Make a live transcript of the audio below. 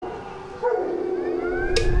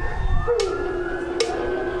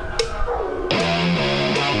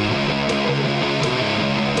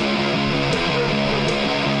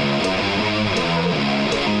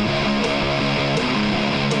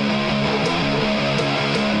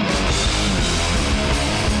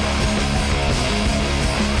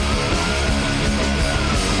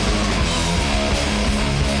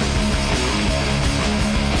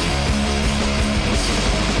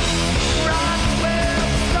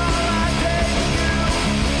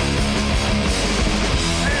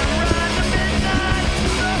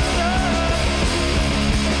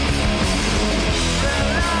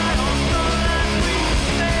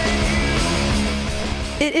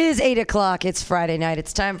It is 8 o'clock. It's Friday night.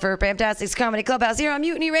 It's time for Fantastic's Comedy Clubhouse here on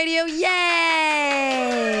Mutiny Radio. Yay!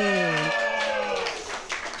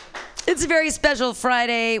 It's a very special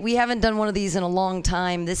Friday. We haven't done one of these in a long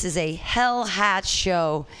time. This is a Hell Hat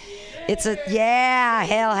show. It's a,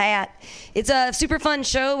 Hell Hat. It's a super fun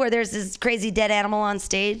show where there's this crazy dead animal on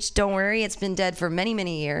stage. Don't worry, it's been dead for many,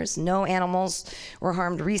 many years. No animals were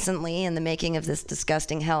harmed recently in the making of this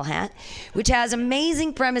disgusting Hell Hat, which has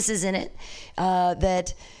amazing premises in it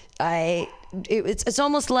it's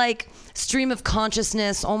almost like stream of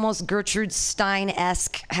consciousness, almost Gertrude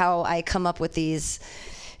Stein-esque how I come up with these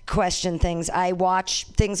question things. I watch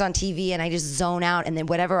things on TV and I just zone out, and then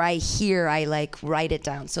whatever I hear, I like write it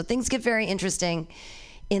down. So things get very interesting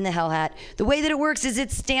in the Hell Hat. The way that it works is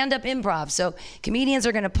it's stand-up improv. So comedians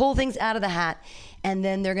are going to pull things out of the hat, and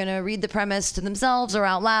then they're going to read the premise to themselves or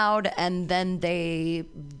out loud, and then they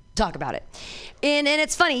talk about it. And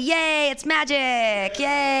it's funny. Yay, it's magic.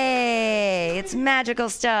 Yay, it's magical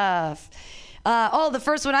stuff. The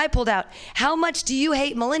first one I pulled out. How much do you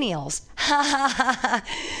hate millennials? How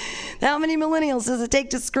many millennials does it take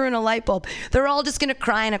to screw in a light bulb? They're all just going to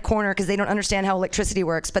cry in a corner because they don't understand how electricity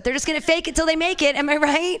works, but they're just going to fake it till they make it. Am I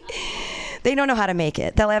right? They don't know how to make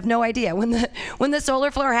it. They'll have no idea. When the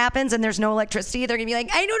solar flare happens and there's no electricity, they're going to be like,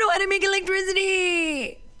 I don't know how to make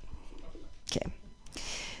electricity. Okay.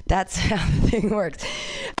 That's how the thing works.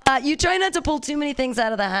 You try not to pull too many things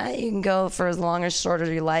out of the hat. You can go for as long or short as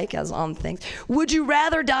you like as on things. Would you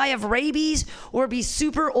rather die of rabies or be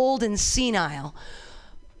super old and senile?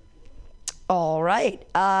 All right.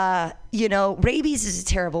 Rabies is a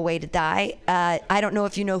terrible way to die. I don't know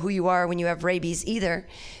if you know who you are when you have rabies either,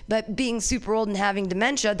 but being super old and having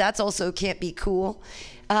dementia, that's also can't be cool.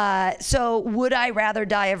 So would I rather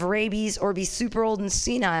die of rabies or be super old and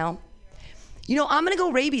senile? I'm going to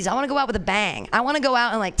go rabies. I want to go out with a bang. I want to go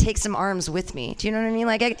out and like take some arms with me. Do you know what I mean?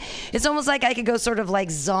 Like it's almost like I could go sort of like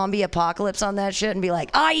zombie apocalypse on that shit and be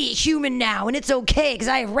like, I eat human now and it's okay because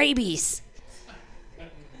I have rabies.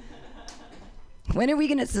 When are we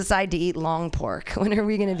going to decide to eat long pork? When are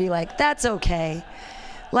we going to be like, that's okay?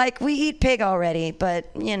 Like we eat pig already,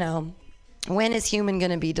 but when is human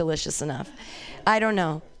going to be delicious enough? I don't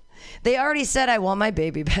know. They already said I want my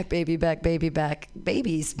baby back, baby back, baby back.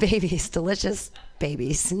 Babies, delicious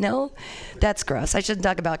babies. No, that's gross. I shouldn't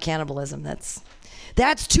talk about cannibalism. That's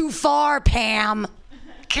too far, Pam.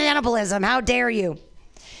 Cannibalism, how dare you?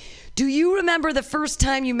 Do you remember the first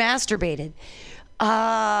time you masturbated?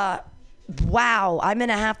 Wow, I'm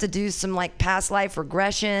gonna have to do some like past life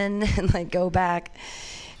regression and like go back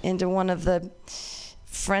into one of the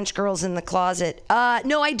French girls in the closet.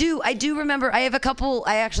 No, I do remember. I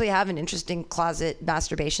actually have an interesting closet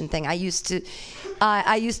masturbation thing. I used to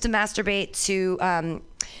masturbate to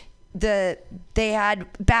they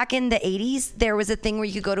had back in the 80s, there was a thing where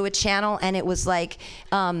you could go to a channel and it was like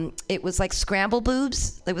scramble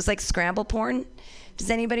boobs. It was like scramble porn. Does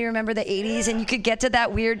anybody remember the 80s? And you could get to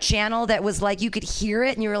that weird channel that was like, you could hear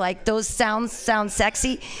it and you were like, those sounds sound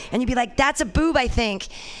sexy. And you'd be like, that's a boob, I think.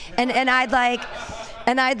 I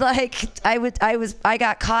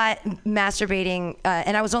got caught masturbating,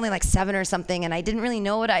 and I was only like 7 or something, and I didn't really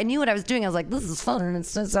know I knew what I was doing. I was like, this is fun, and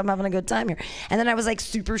I'm having a good time here. And then I was like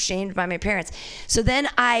super shamed by my parents. So then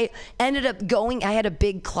I ended up I had a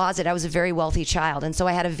big closet. I was a very wealthy child, and so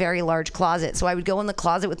I had a very large closet. So I would go in the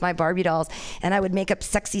closet with my Barbie dolls, and I would make up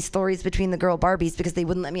sexy stories between the girl Barbies because they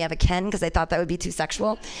wouldn't let me have a Ken because they thought that would be too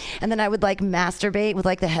sexual. And then I would like masturbate with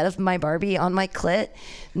like the head of my Barbie on my clit.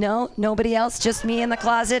 No, nobody else, just me in the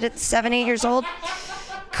closet at 7, 8 years old.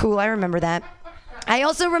 Cool, I remember that. I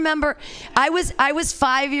also remember I was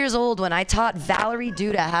 5 years old when I taught Valerie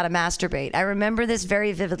Duda how to masturbate. I remember this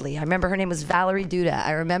very vividly. I remember her name was Valerie Duda.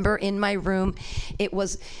 I remember in my room it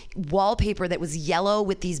was wallpaper that was yellow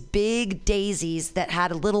with these big daisies that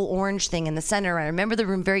had a little orange thing in the center. I remember the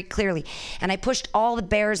room very clearly. And I pushed all the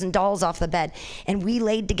bears and dolls off the bed, and we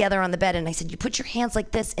laid together on the bed, and I said, you put your hands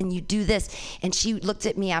like this and you do this. And she looked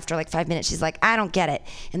at me after like 5 minutes. She's like, I don't get it.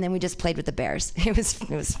 And then we just played with the bears. It was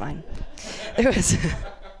fine. It was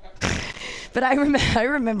but I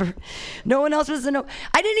remember no one else was I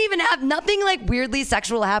didn't even have nothing like weirdly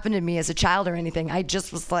sexual happen to me as a child or anything. I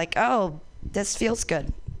just was like, oh, this feels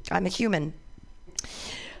good. I'm a human.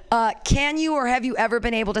 Can you or have you ever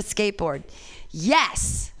been able to skateboard?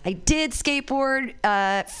 Yes, I did skateboard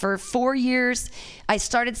for 4 years. I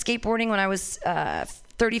started skateboarding when I was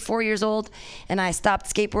 34 years old, and I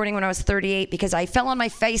stopped skateboarding when I was 38 because I fell on my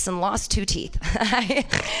face and lost 2 teeth. I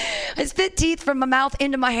spit teeth from my mouth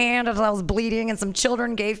into my hand as I was bleeding, and some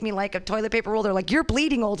children gave me like a toilet paper roll. They're like, "You're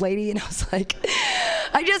bleeding, old lady," and I was like,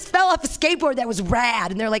 "I just fell off a skateboard that was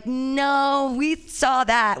rad," and they're like, "No, we saw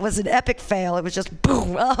that. It was an epic fail. It was just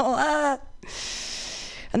boom."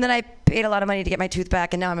 And then I paid a lot of money to get my tooth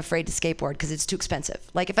back, and now I'm afraid to skateboard because it's too expensive.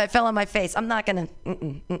 Like, if I fell on my face, I'm not gonna,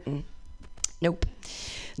 nope.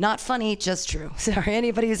 Not funny, just true. Sorry,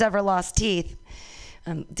 anybody who's ever lost teeth,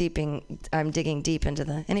 I'm digging deep into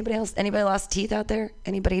the, anybody lost teeth out there?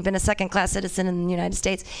 Anybody been a second-class citizen in the United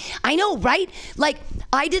States? I know, right? Like,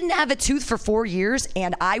 I didn't have a tooth for 4 years,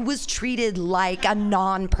 and I was treated like a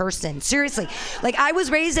non-person. Seriously. Like, I was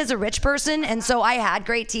raised as a rich person, and so I had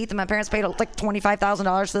great teeth, and my parents paid like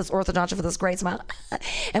 $25,000 for this orthodontia for this great smile.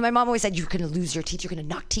 And my mom always said, "You're gonna lose your teeth, you're gonna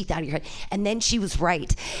knock teeth out of your head." And then she was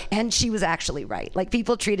right. And she was actually right. Like,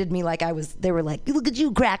 people treated me like they were like, "Look at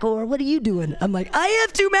you, cracker, what are you doing?" I'm like, I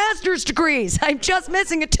have 2 master's degrees. I'm just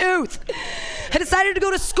missing a tooth. I decided to go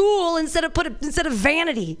to school instead of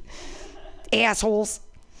vanity. Assholes.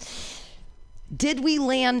 Did we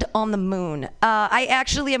land on the moon? I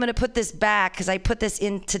actually am going to put this back because I put this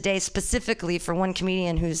in today specifically for one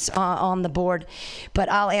comedian who's on the board, but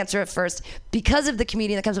I'll answer it first. Because of the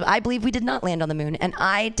comedian that comes up, I believe we did not land on the moon, and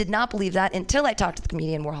I did not believe that until I talked to the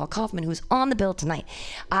comedian Warhol Kaufman, who's on the bill tonight.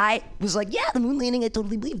 I was like, yeah, the moon landing, I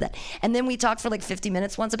totally believe that. And then we talked for like 50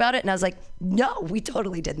 minutes once about it, and I was like, no, we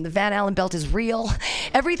totally didn't. The Van Allen belt is real.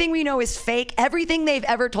 Everything we know is fake. Everything they've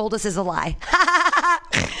ever told us is a lie.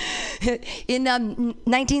 In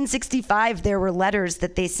 1965, there were letters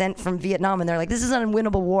that they sent from Vietnam, and they're like, this is an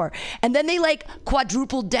unwinnable war. And then they like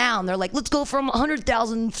quadrupled down. They're like, let's go from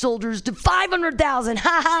 100,000 soldiers to 500,000.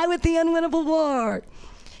 Ha ha, with the unwinnable war.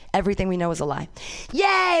 Everything we know is a lie.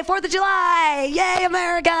 Yay, 4th of July. Yay,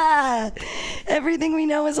 America. Everything we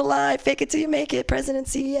know is a lie. Fake it till you make it.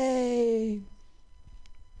 Presidency, yay.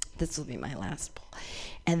 This will be my last poll.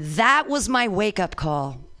 And that was my wake-up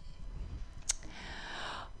call.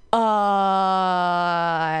 I've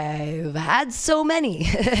had so many.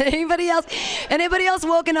 Anybody else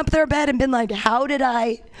woken up their bed and been like,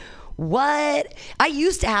 what? I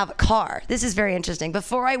used to have a car. This is very interesting.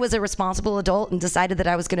 Before I was a responsible adult and decided that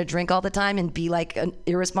I was going to drink all the time and be like an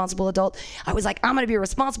irresponsible adult, I was like, I'm going to be a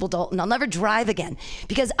responsible adult and I'll never drive again.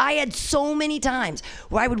 Because I had so many times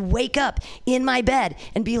where I would wake up in my bed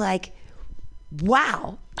and be like,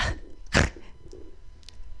 wow.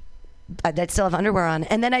 I'd still have underwear on.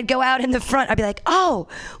 And then I'd go out in the front. I'd be like, oh,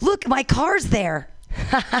 look, my car's there.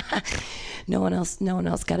 No one else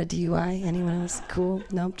got a DUI? Anyone else? Cool?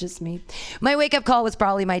 Nope, just me. My wake-up call was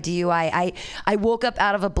probably my DUI. I woke up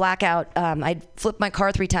out of a blackout. I'd flipped my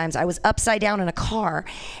car 3 times. I was upside down in a car,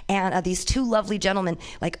 and these 2 lovely gentlemen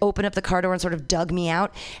like opened up the car door and sort of dug me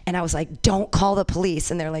out. And I was like, don't call the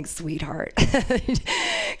police. And they're like, sweetheart,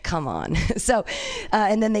 come on. So,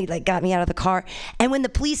 and then they like got me out of the car. And when the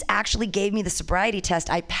police actually gave me the sobriety test,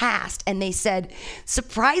 I passed. And they said,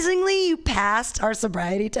 surprisingly, you passed our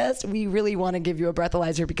sobriety test. We really want to give you a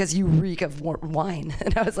breathalyzer because you reek of wine.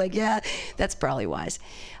 And I was like, yeah, that's probably wise.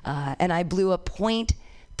 And I blew a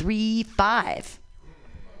 .35.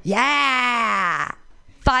 Yeah.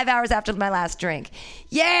 5 hours after my last drink.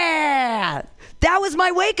 Yeah. That was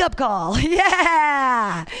my wake-up call.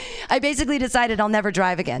 Yeah. I basically decided I'll never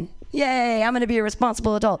drive again. Yay, I'm going to be a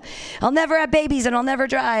responsible adult. I'll never have babies and I'll never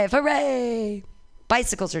drive. Hooray.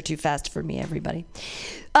 Bicycles are too fast for me, everybody.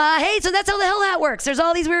 Hey, so that's how the Hell Hat works. There's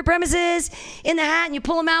all these weird premises in the hat, and you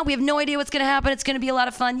pull them out. We have no idea what's going to happen. It's going to be a lot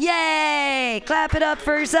of fun. Yay! Clap it up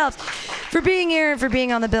for yourselves for being here and for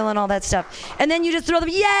being on the bill and all that stuff. And then you just throw them,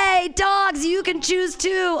 yay, dogs, you can choose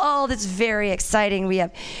too. Oh, that's very exciting. We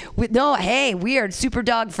are super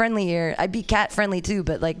dog friendly here. I'd be cat friendly too,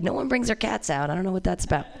 but like no one brings their cats out. I don't know what that's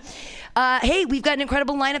about. Hey, we've got an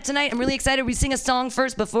incredible lineup tonight. I'm really excited. We sing a song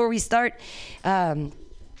first before we start.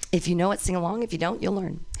 If you know it, sing along. If you don't, you'll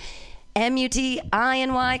learn. MUTINY,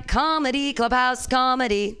 Comedy Clubhouse,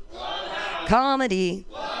 comedy. Clubhouse. Comedy.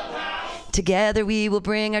 Clubhouse. Together we will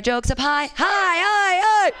bring our jokes up high, high,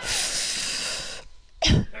 high,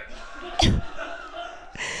 high.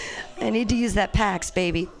 I need to use that Pax,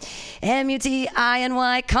 baby. MUTINY,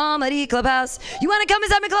 Comedy Clubhouse. You want to come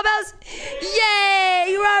inside my clubhouse? Yay!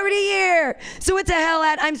 You're already here. So it's a Hell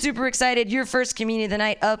Hat. I'm super excited. Your first comedian of the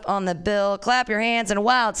night up on the bill. Clap your hands in a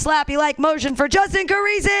wild, slappy-like motion for Justin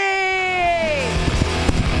Carisi.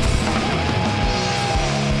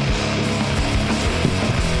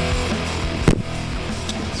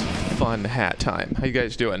 Fun hat time. How you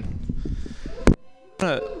guys doing?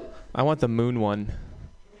 I want the moon one.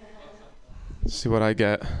 Let's see what I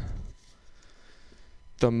get.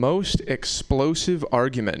 The most explosive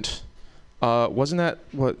argument. Wasn't that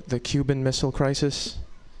what the Cuban Missile Crisis?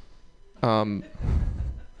 The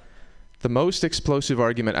most explosive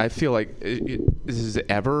argument, I feel like, this is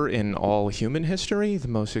ever in all human history. The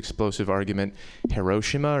most explosive argument,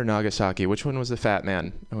 Hiroshima or Nagasaki? Which one was the fat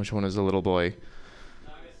man? And which one was the little boy?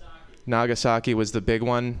 Nagasaki was the big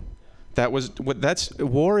one. That's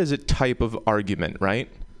war is a type of argument, right?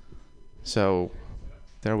 So,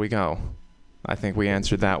 there we go. I think we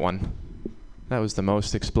answered that one. That was the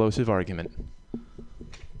most explosive argument.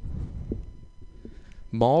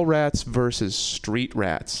 Mall rats versus street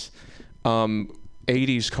rats.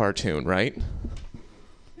 80s cartoon, right?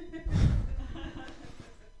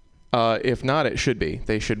 If not, it should be.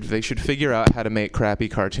 They should figure out how to make crappy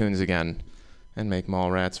cartoons again, and make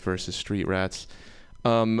mall rats versus street rats.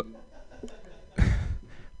 I'm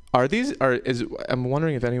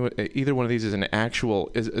wondering if either one of these is an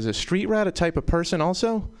actual. Is a street rat a type of person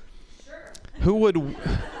also? Sure. Who would?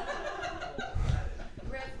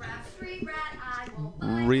 Street rat, I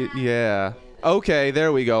will Yeah. Okay,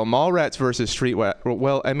 there we go. Mall rats versus street rat.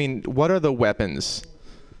 Well, I mean, what are the weapons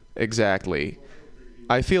exactly?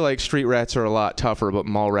 I feel like street rats are a lot tougher, but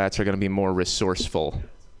mall rats are going to be more resourceful.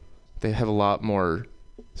 They have a lot more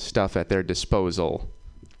stuff at their disposal.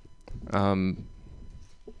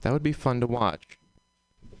 That would be fun to watch.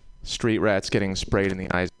 Street rats getting sprayed in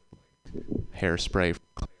the eyes with hairspray from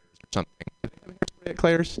Claire's or something. Hairspray at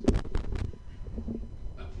Claire's?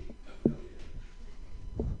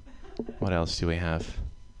 What else do we have?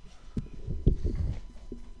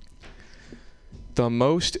 The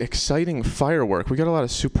most exciting firework. We got a lot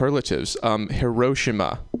of superlatives.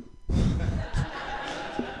 Hiroshima.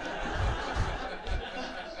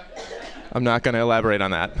 I'm not going to elaborate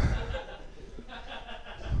on that.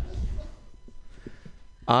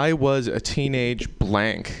 I was a teenage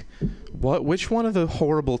blank. Which one of the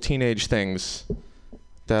horrible teenage things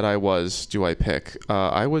that I was do I pick?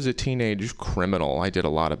 I was a teenage criminal. I did a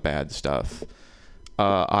lot of bad stuff.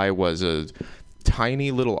 I was a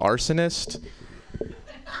tiny little arsonist.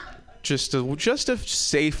 Just a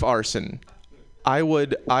safe arson. I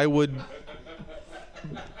would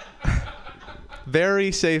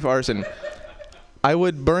very safe arson. I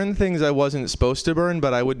would burn things I wasn't supposed to burn,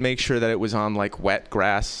 but I would make sure that it was on like wet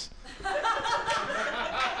grass.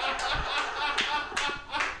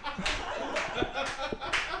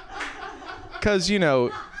 Because, you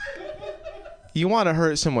know, you want to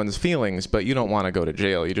hurt someone's feelings, but you don't want to go to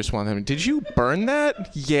jail. You just want them, did you burn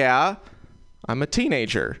that? Yeah. I'm a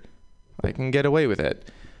teenager. I can get away with it.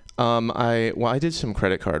 I did some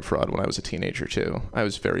credit card fraud when I was a teenager, too. I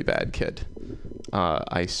was a very bad kid.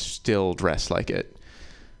 I still dress like it.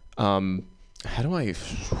 Credit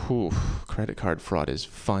card fraud is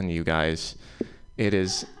fun, you guys. It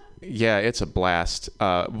is, yeah, it's a blast.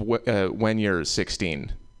 When you're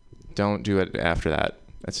 16. Don't do it after that.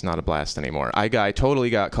 It's not a blast anymore. I totally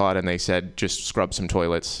got caught, and they said, just scrub some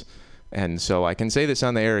toilets. And so I can say this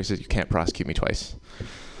on the air, so you can't prosecute me twice.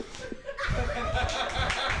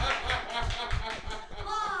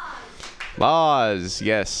 Laws,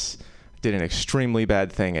 yes. Did an extremely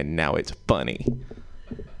bad thing, and now it's funny.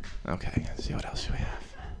 Okay, let's see what else do we have.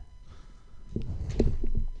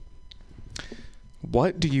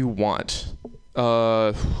 What do you want?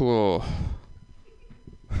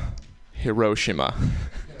 Hiroshima.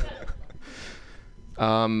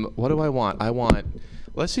 What do I want?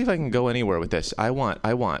 Let's see if I can go anywhere with this. I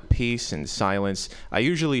want peace and silence. I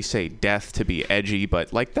usually say death to be edgy,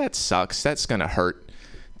 but like that sucks. That's gonna hurt.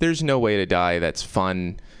 There's no way to die that's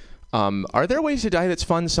fun. Are there ways to die that's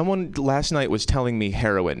fun? Someone last night was telling me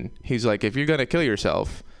heroin. He's like, if you're gonna kill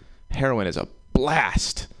yourself, heroin is a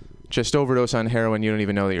blast. Just overdose on heroin, you don't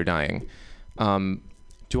even know that you're dying.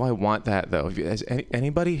 Do I want that, though? Is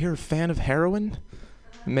anybody here a fan of heroin?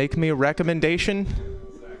 Make me a recommendation?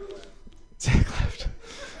 Zach left.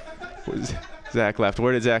 Zach left.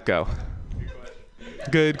 Where did Zach go?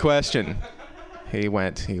 Good question. He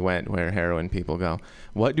went where heroin people go.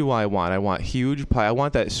 What do I want? I want huge pie. I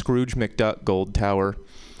want that Scrooge McDuck gold tower.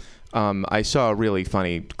 I saw a really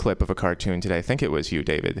funny clip of a cartoon today. I think it was you,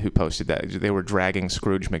 David, who posted that. They were dragging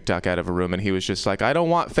Scrooge McDuck out of a room, and he was just like, I don't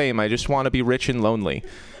want fame. I just want to be rich and lonely.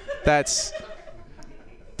 That's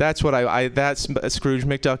what that's Scrooge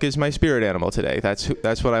McDuck is my spirit animal today. That's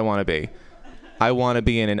what I want to be. I want to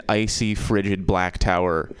be in an icy, frigid black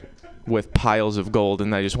tower with piles of gold,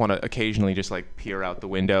 and I just want to occasionally just like peer out the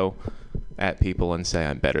window at people and say,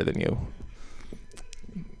 I'm better than you.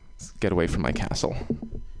 Let's get away from my castle.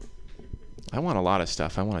 I want a lot of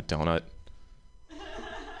stuff. I want a donut.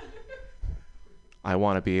 I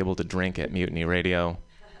want to be able to drink at Mutiny Radio.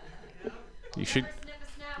 You should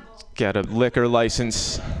get a liquor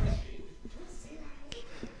license.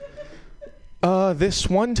 This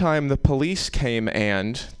one time the police came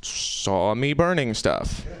and saw me burning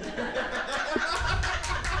stuff.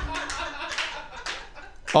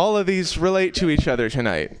 All of these relate to each other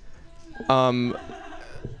tonight.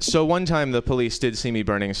 So one time the police did see me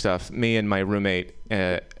burning stuff, me and my roommate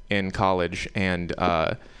in college, and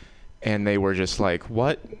they were just like,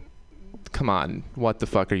 "What? Come on, what the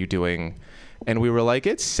fuck are you doing?" And we were like,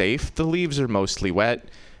 "It's safe. The leaves are mostly wet."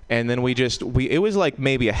 And then it was like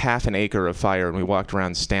maybe a half an acre of fire, and we walked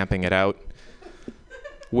around stamping it out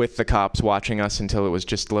with the cops watching us until it was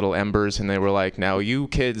just little embers, and they were like, "Now you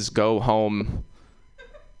kids go home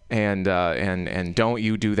and don't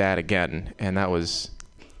you do that again." And that was,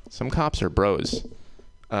 some cops are bros.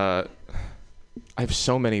 I have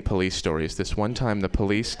so many police stories. This one time the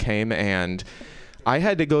police came and I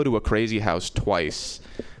had to go to a crazy house twice,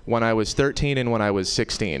 when I was 13 and when I was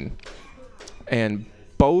 16. And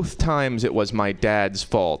both times it was my dad's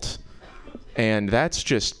fault. And that's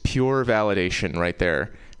just pure validation right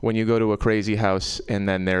there. When you go to a crazy house and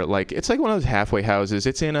then they're like, it's like one of those halfway houses.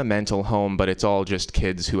 It's in a mental home, but it's all just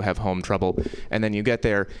kids who have home trouble. And then you get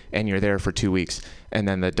there and you're there for 2 weeks. And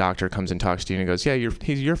then the doctor comes and talks to you and he goes, "Yeah,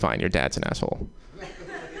 you're fine. Your dad's an asshole."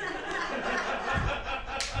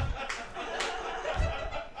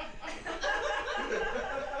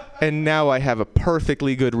 And now I have a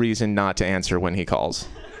perfectly good reason not to answer when he calls.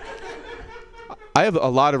 I have a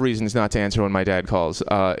lot of reasons not to answer when my dad calls.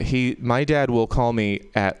 My dad will call me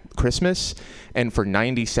at Christmas, and for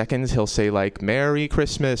 90 seconds he'll say like, "Merry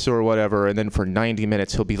Christmas" or whatever, and then for 90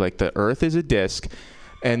 minutes he'll be like, "The Earth is a disc,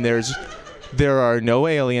 and there are no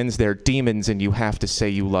aliens, they're demons, and you have to say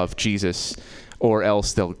you love Jesus, or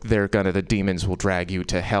else the demons will drag you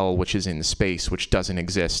to hell, which is in space, which doesn't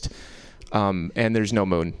exist. And there's no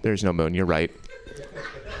moon. There's no moon. You're right.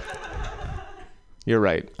 You're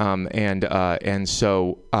right. And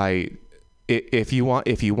so if you want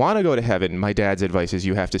to go to heaven, my dad's advice is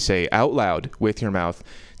you have to say out loud with your mouth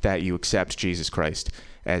that you accept Jesus Christ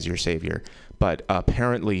as your savior. But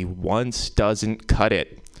apparently once doesn't cut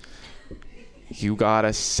it. You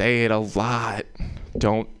gotta say it a lot.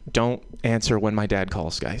 Don't answer when my dad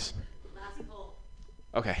calls, guys.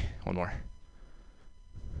 Okay, one more.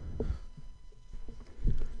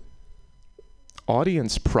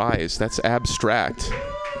 Audience prize. That's abstract. You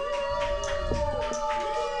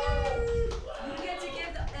get to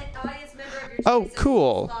give an audience member of your choice Oh,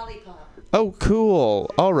 cool. a lollipop. Oh, cool.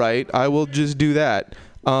 All right, I will just do that.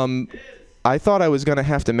 I thought I was going to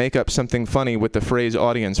have to make up something funny with the phrase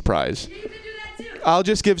audience prize. You can do that too. I'll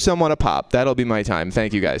just give someone a pop. That'll be my time.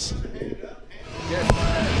 Thank you, guys.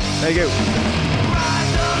 Thank you.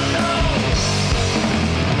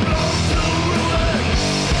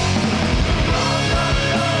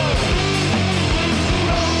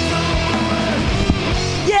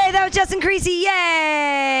 Yay, that was Justin Creasy.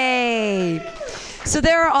 Yay! So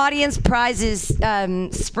there are audience prizes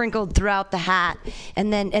sprinkled throughout the hat,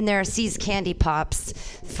 and there are C's candy pops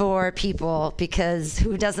for people, because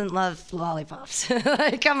who doesn't love lollipops?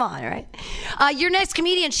 Come on, right? Your next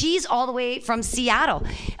comedian, she's all the way from Seattle.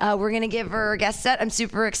 We're gonna give her a guest set. I'm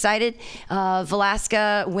super excited.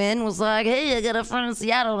 Velasca Wynn was like, "Hey, I got a friend in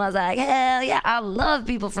Seattle," and I was like, "Hell yeah, I love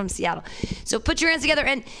people from Seattle." So put your hands together,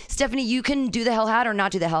 and Stephanie, you can do the hell hat or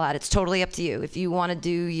not do the hell hat. It's totally up to you. If you want to do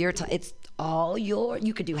your it's all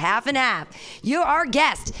you could do half and half. You're our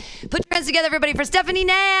guest. Put your hands together, everybody, for Stephanie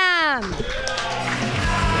Nam.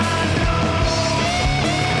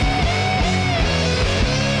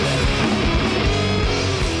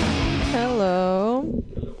 Hello.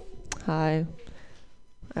 Hi.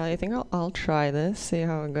 I think I'll try this, see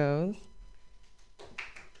how it goes.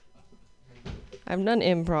 I've done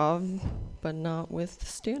improv, but not with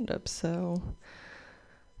stand-up, so...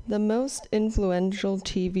 The most influential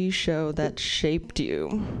TV show that shaped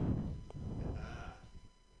you.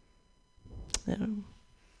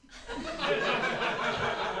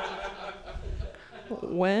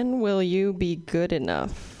 When will you be good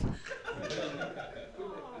enough?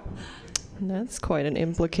 That's quite an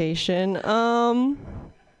implication. I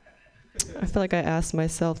feel like I ask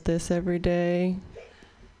myself this every day.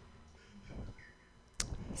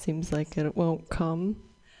 Seems like it won't come.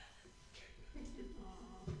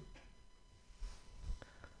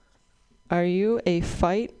 Are you a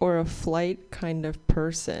fight or a flight kind of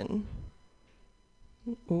person?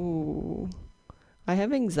 Ooh. I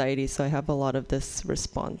have anxiety, so I have a lot of this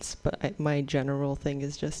response, but my general thing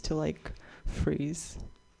is just to, like, freeze.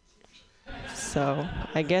 So,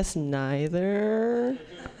 I guess neither.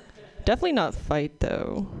 Definitely not fight,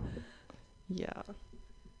 though. Yeah.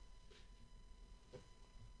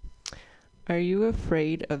 Are you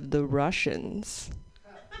afraid of the Russians?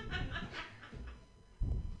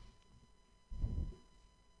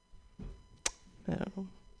 I don't know.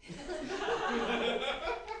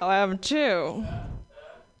 Oh, I have two.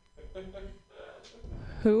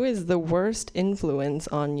 Who is the worst influence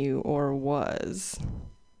on you or was?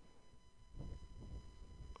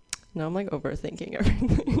 Now I'm like overthinking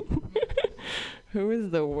everything. Who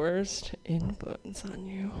is the worst influence on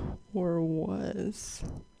you or was?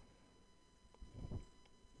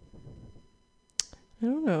 I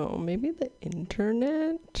don't know. Maybe the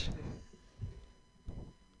internet?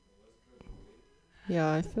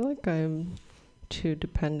 Yeah, I feel like I'm too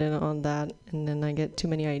dependent on that, and then I get too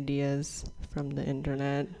many ideas from the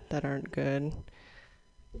internet that aren't good.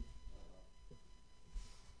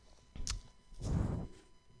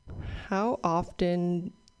 How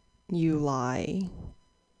often you lie?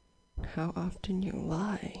 How often you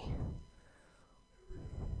lie?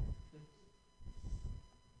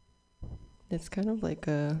 It's kind of like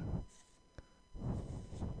a...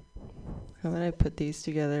 How would I put these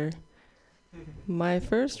together? My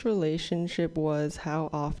first relationship was how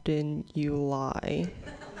often you lie.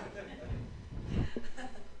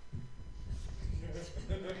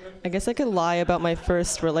 I guess I could lie about my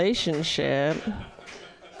first relationship.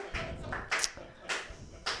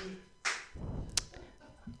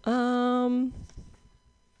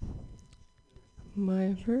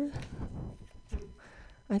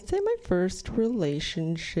 I'd say my first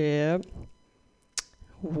relationship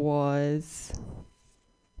was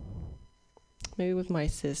maybe with my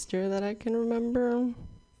sister that I can remember.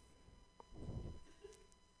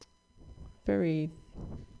 Very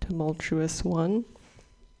tumultuous one.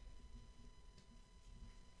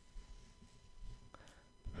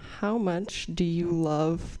 How much do you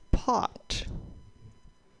love pot?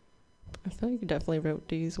 I feel like you definitely wrote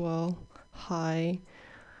these well. Hi.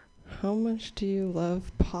 How much do you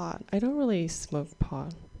love pot? I don't really smoke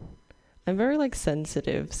pot. I'm very like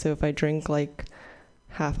sensitive, so if I drink like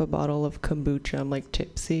half a bottle of kombucha, I'm like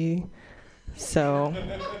tipsy. So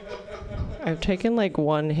I've taken like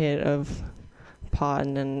one hit of pot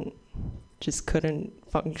and then just couldn't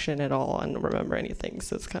function at all and remember anything,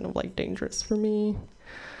 so it's kind of like dangerous for me.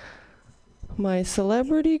 My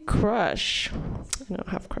celebrity crush. I don't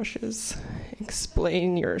have crushes.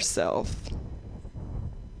 Explain yourself.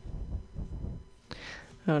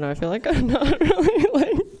 I don't know, I feel like I'm not really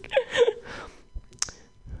like...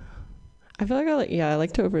 I feel like I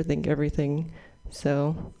like to overthink everything,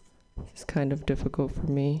 so it's kind of difficult for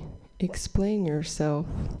me. Explain yourself.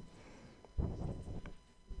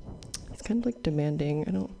 It's kind of like demanding.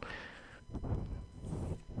 I don't...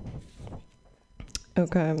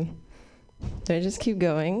 Okay. Do I just keep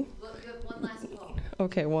going? Look, you have one last poem.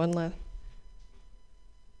 Okay, one last.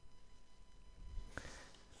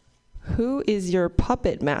 Who is your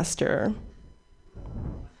puppet master?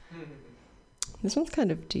 This one's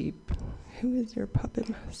kind of deep. Who is your puppet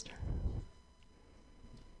master?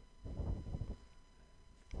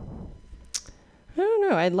 I don't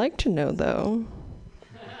know. I'd like to know, though.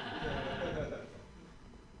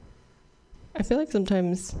 I feel like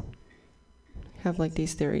sometimes I have like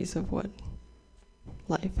these theories of what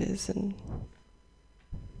life is, and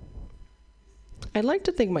I'd like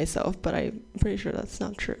to think myself, but I'm pretty sure that's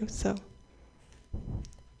not true, so.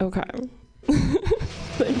 Okay.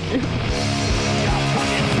 Thank you.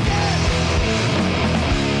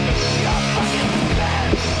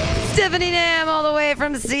 Stephanie Nam all the way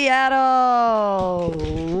from Seattle.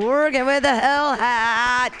 Working with the hell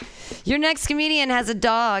hat. Your next comedian has a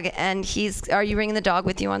dog, and are you bringing the dog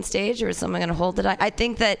with you on stage, or is someone going to hold it? I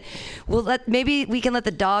think that maybe we can let the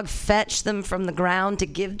dog fetch them from the ground to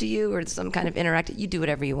give to you, or some kind of interactive. You do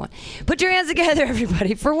whatever you want. Put your hands together,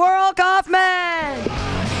 everybody, for Worrell Kaufman.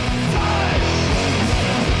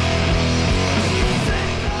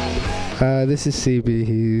 This is CB.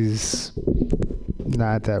 He's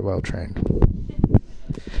not that well trained.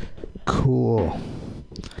 Cool.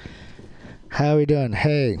 How we doing?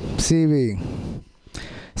 Hey, CB.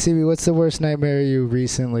 CB, what's the worst nightmare you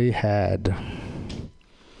recently had?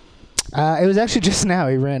 It was actually just now.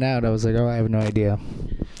 He ran out. I was like, oh, I have no idea.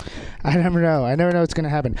 I never know. I never know what's going to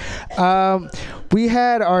happen. We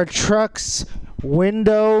had our truck's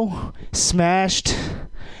window smashed,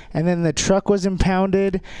 and then the truck was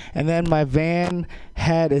impounded, and then my van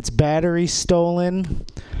had its battery stolen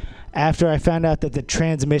after I found out that the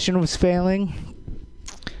transmission was failing.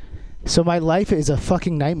 So my life is a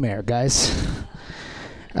fucking nightmare, guys.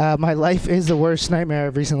 My life is the worst nightmare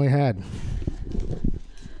I've recently had.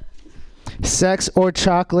 Sex or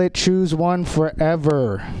chocolate, choose one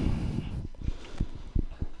forever.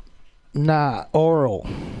 Nah, oral.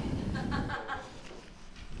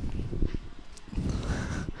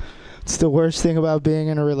 It's the worst thing about being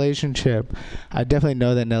in a relationship. I definitely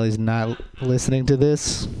know that Nellie's not listening to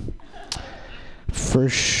this. For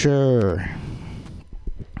sure.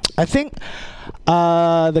 I think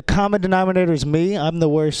the common denominator is me. I'm the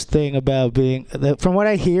worst thing about being... From what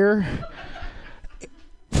I hear...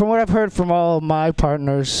 From what I've heard from all of my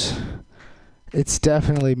partners, it's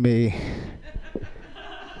definitely me.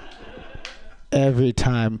 Every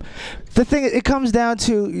time. The thing, it comes down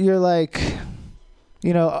to, you're like,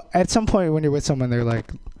 you know, at some point when you're with someone, they're like,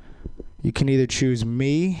 you can either choose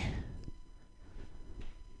me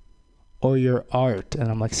or your art. And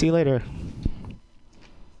I'm like, see you later.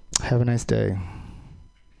 Have a nice day.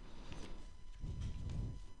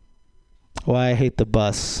 Why I hate the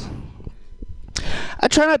bus. I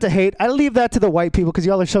try not to hate. I leave that to the white people because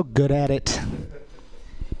y'all are so good at it.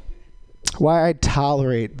 Why I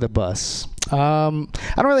tolerate the bus. I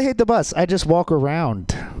don't really hate the bus. I just walk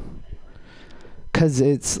around because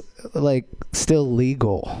it's like still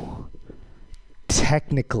legal.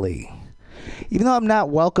 Technically. Even though I'm not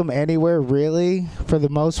welcome anywhere really, for the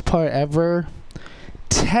most part ever,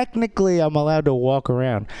 technically I'm allowed to walk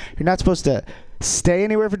around. You're not supposed to stay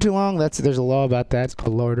anywhere for too long. There's a law about that. It's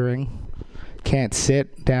called loitering. Can't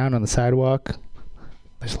sit down on the sidewalk.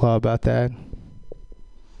 There's a law about that.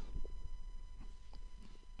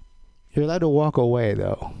 You're allowed to walk away,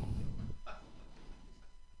 though.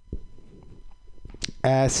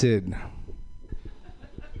 Acid.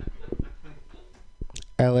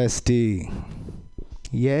 LSD.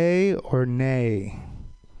 Yay or nay?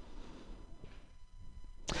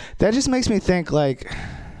 That just makes me think, like...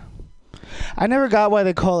 I never got why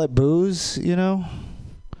they call it booze, you know?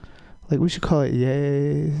 Like, we should call it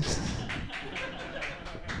yays.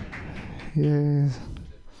 Yays.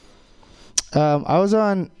 I was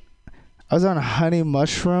on honey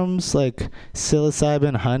mushrooms, like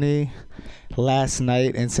psilocybin honey, last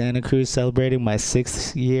night in Santa Cruz, celebrating my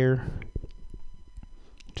 6th year.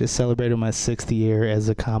 Just celebrated my 6th year as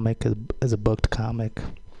a comic, as a booked comic.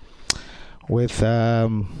 With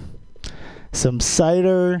some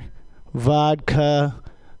cider, vodka,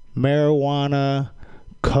 marijuana,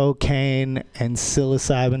 cocaine, and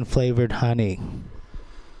psilocybin flavored honey.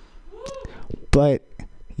 But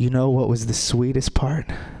you know what was the sweetest part?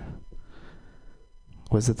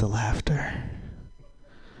 Was it the laughter?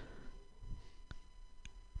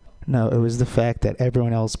 No, it was the fact that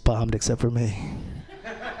everyone else bombed except for me.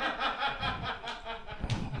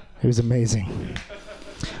 It was amazing.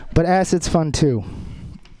 But acid's fun too.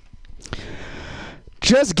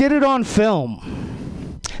 Just get it on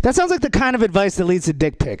film. That sounds like the kind of advice that leads to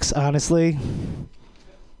dick pics, honestly.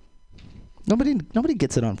 Nobody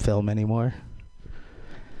gets it on film anymore.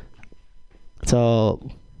 It's all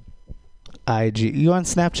IG. You on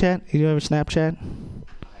Snapchat? You ever Snapchat?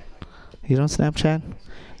 You don't Snapchat?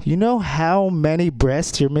 You know how many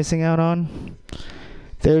breasts you're missing out on?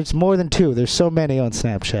 There's more than 2. There's so many on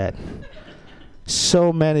Snapchat.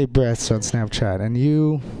 So many breasts on Snapchat, and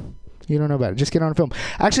you don't know about it. Just get on film.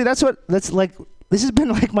 Actually, that's like. This has been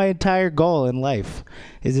like my entire goal in life,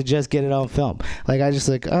 is to just get it on film. Like I just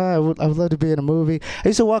like, I would love to be in a movie. I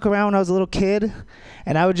used to walk around when I was a little kid,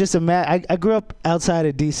 and I would just imagine. I grew up outside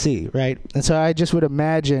of DC, right? And so I just would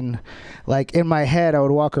imagine, like in my head, I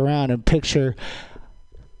would walk around and picture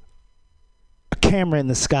a camera in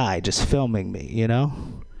the sky just filming me, you know?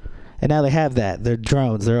 And now they have that. They're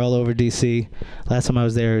drones. They're all over DC. Last time I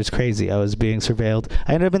was there, it was crazy. I was being surveilled.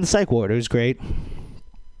 I ended up in the psych ward. It was great.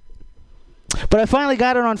 But I finally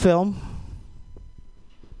got it on film.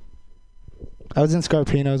 I was in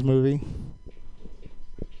Scarpino's movie.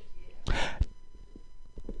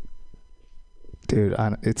 Dude,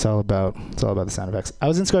 it's all about the sound effects. I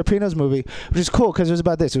was in Scarpino's movie, which is cool because it was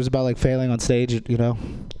about this. It was about like failing on stage, you know.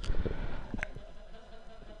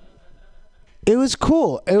 It was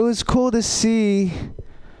cool. It was cool to see,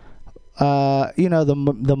 you know,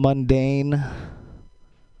 the mundane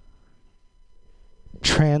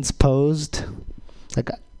transposed. Like,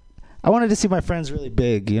 I wanted to see my friends really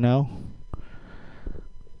big, you know?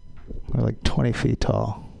 They're like 20 feet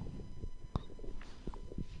tall.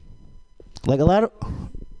 Like a lot of...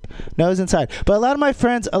 No, it was inside. But a lot of my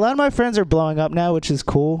friends are blowing up now, which is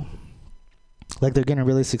cool. Like, they're getting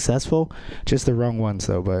really successful. Just the wrong ones,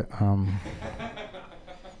 though, but...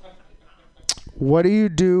 What do you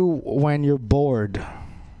do when you're bored?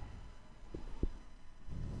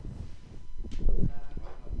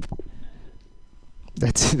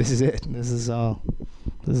 This is it. This is all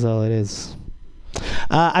it is.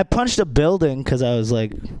 I punched a building because I was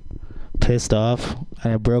like pissed off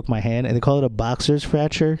and I broke my hand, and they call it a boxer's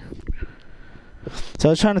fracture. So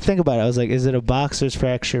I was trying to think about it. I was like, is it a boxer's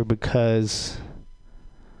fracture because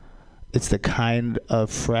it's the kind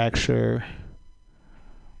of fracture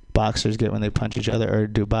boxers get when they punch each other, or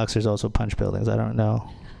do boxers also punch buildings? I don't know.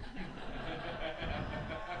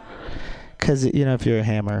 Because, you know, if you're a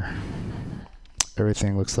hammer,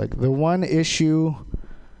 everything looks like... The one issue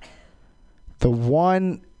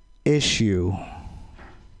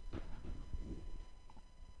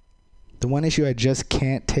I just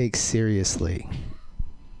can't take seriously.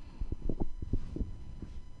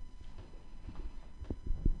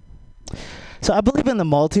 So I believe in the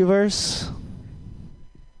multiverse.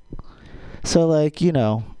 So, like, you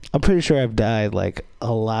know, I'm pretty sure I've died, like,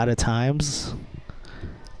 a lot of times.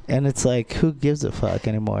 And it's like, who gives a fuck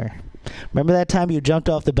anymore? Remember that time you jumped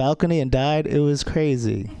off the balcony and died? It was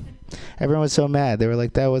crazy. Everyone was so mad. They were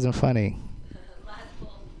like, that wasn't funny.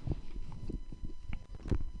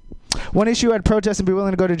 One issue I'd protest and be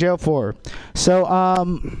willing to go to jail for. So,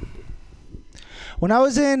 when I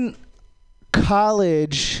was in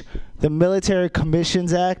college, the Military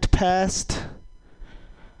Commissions Act passed.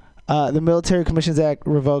 The Military Commissions Act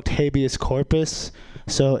revoked habeas corpus.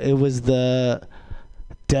 So it was the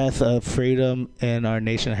death of freedom in our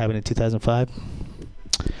nation that happened in 2005.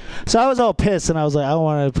 So I was all pissed, and I was like, I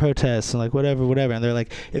want to protest, and like, whatever. And they're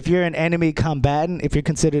like, if you're an enemy combatant, if you're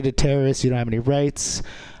considered a terrorist, you don't have any rights.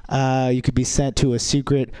 You could be sent to a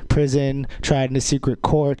secret prison, tried in a secret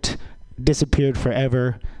court, disappeared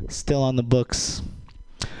forever, still on the books.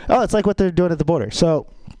 Oh, it's like what they're doing at the border. So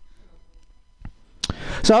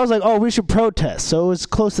I was like, oh, we should protest. So it was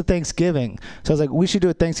close to Thanksgiving. So I was like, we should do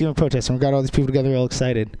a Thanksgiving protest. And we got all these people together, all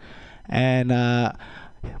excited. And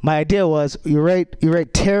my idea was, you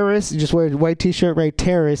write terrorist, you just wear a white T-shirt, write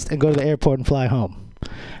terrorist, and go to the airport and fly home.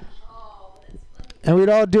 And we'd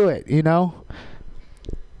all do it, you know?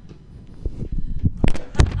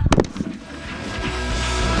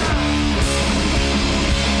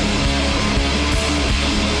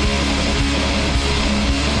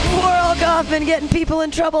 Been getting people in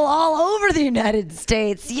trouble all over the United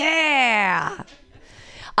States. Yeah.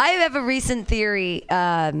 I have a recent theory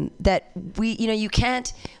that you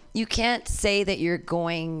can't say that you're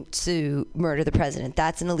going to murder the president.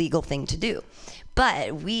 That's an illegal thing to do.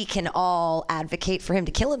 But we can all advocate for him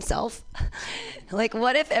to kill himself. Like,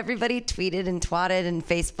 what if everybody tweeted and twatted and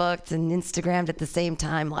Facebooked and Instagrammed at the same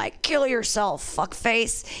time, like, kill yourself,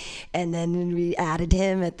 fuckface? And then we added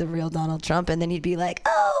him at the real Donald Trump, and then he'd be like,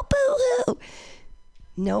 oh, boo-hoo.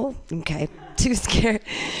 No? Okay. Too scared.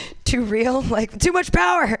 Too real? Like, too much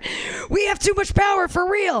power. We have too much power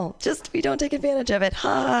for real. Just, we don't take advantage of it.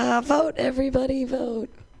 Ha, vote, everybody, vote.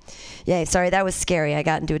 Yeah, sorry, that was scary. I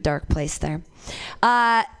got into a dark place there.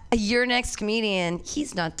 Your next comedian,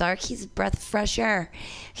 he's not dark. He's a breath of fresh air.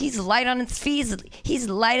 He's light on his feet. He's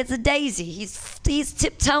light as a daisy. He's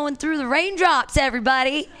tiptoeing through the raindrops,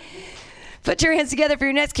 everybody. Put your hands together for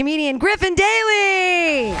your next comedian, Griffin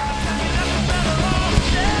Daly.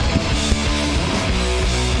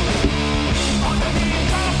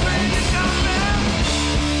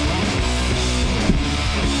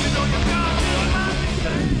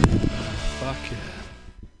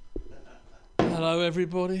 Hello,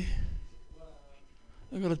 everybody.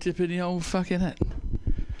 I've got a dip in the old fucking hat.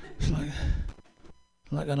 It's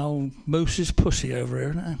like an old moose's pussy over here,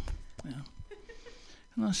 isn't it? Yeah.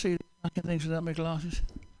 Can I see the fucking things without my glasses?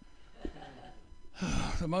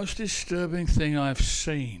 The most disturbing thing I've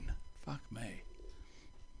seen. Fuck me.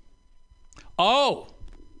 Oh!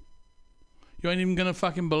 You ain't even gonna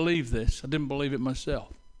fucking believe this. I didn't believe it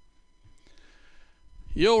myself.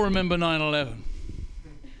 You'll remember 9/11.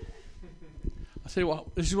 I'll tell you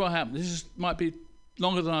what, this is what happened. Might be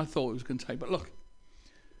longer than I thought it was going to take. But look,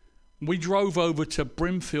 we drove over to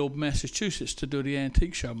Brimfield, Massachusetts to do the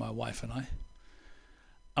antique show, my wife and I.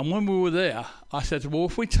 And when we were there, I said, well,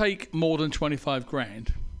 if we take more than 25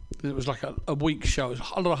 grand, it was like a week show, it was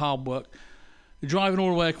a lot of hard work, you're driving all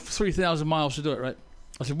the way 3,000 miles to do it, right?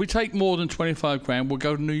 I said, we take more than 25 grand, we'll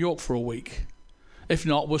go to New York for a week. If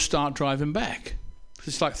not, we'll start driving back.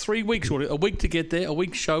 It's like 3 weeks, a week to get there, a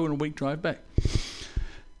week show, and a week drive back.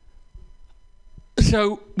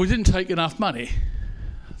 So we didn't take enough money.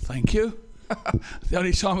 Thank you. The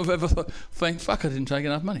only time I've ever thought, thank fuck I didn't take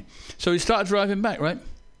enough money. So we started driving back, right?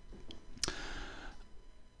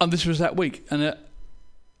 And this was that week. And I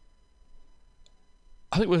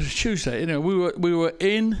think it was Tuesday. You know, we were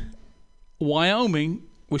in Wyoming.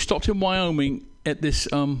 We stopped in Wyoming at this,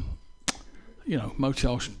 motel.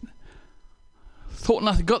 Thought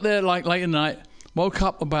nothing. Got there like late at night. Woke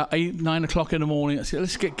up about 8, 9 o'clock in the morning. I said,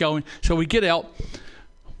 let's get going. So we get out,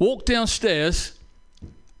 walk downstairs,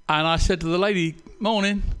 and I said to the lady,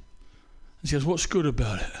 morning. And she goes, what's good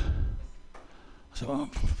about it? I said, well,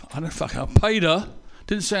 I don't fucking, I paid her.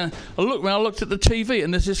 Didn't say anything. I looked at the TV,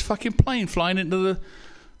 and there's this fucking plane flying into the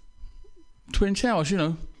Twin Towers,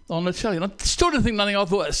 on the telly. And I still didn't think nothing. I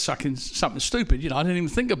thought that's fucking something stupid, I didn't even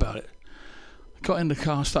think about it. I got in the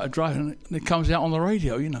car, started driving, and it comes out on the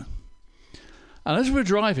radio, And as we're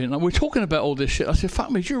driving, and we're talking about all this shit, I said,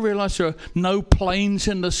 fuck me, do you realise there are no planes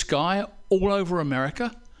in the sky all over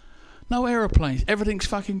America? No aeroplanes. Everything's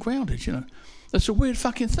fucking grounded, That's a weird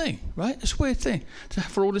fucking thing, right? It's a weird thing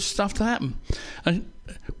for all this stuff to happen. And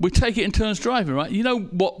we take it in turns driving, right? You know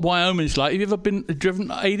what Wyoming's like? Have you ever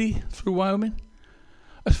driven 80 through Wyoming?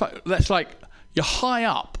 That's like you're high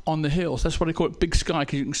up on the hills. That's why they call it Big Sky,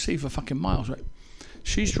 because you can see for fucking miles, right?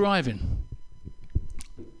 She's driving.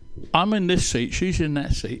 I'm in this seat. She's in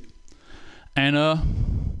that seat. And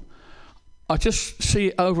I just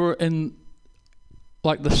see over in,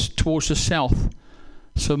 towards the south,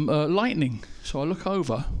 some lightning. So I look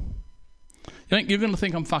over. You're going to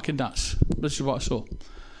think I'm fucking nuts. This is what I saw.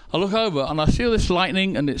 I look over and I see all this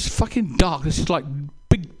lightning, and it's fucking dark. This is like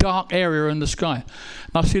big dark area in the sky.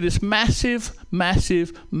 And I see this massive,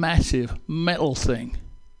 massive, massive metal thing.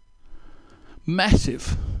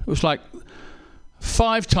 Massive. It was like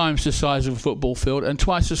 5 times the size of a football field and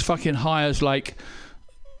twice as fucking high as like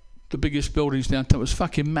the biggest buildings downtown. It was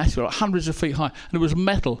fucking massive, like hundreds of feet high. And it was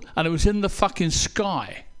metal, and it was in the fucking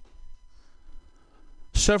sky.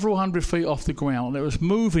 Several hundred feet off the ground. It was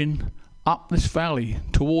moving up this valley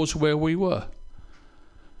towards where we were.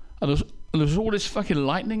 And there was all this fucking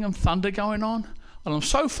lightning and thunder going on. And I'm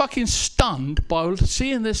so fucking stunned by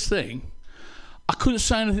seeing this thing, I couldn't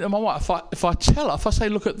say anything to my wife. If I say,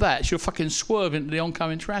 look at that, she'll fucking swerve into the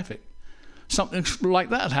oncoming traffic. Something like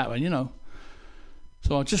that would happen,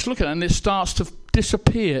 So I just look at it, and it starts to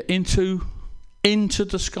disappear into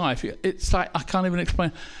the sky. It's like, I can't even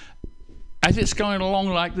explain. As it's going along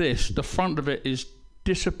like this, the front of it is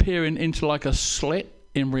disappearing into like a slit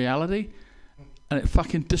in reality, and it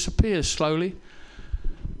fucking disappears slowly.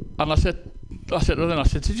 And I said,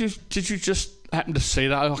 did you just happen to see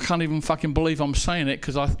that? I can't even fucking believe I'm saying it,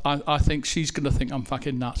 because I think she's going to think I'm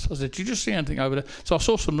fucking nuts. I said, did you just see anything over there? So I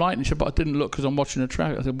saw some lightning, but I didn't look because I'm watching the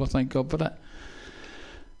traffic. I said, well, thank God for that.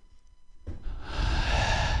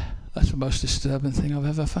 That's the most disturbing thing I've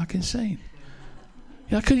ever fucking seen.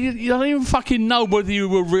 Cause you don't even fucking know whether you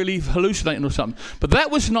were really hallucinating or something. But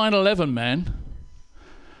that was 9/11, man.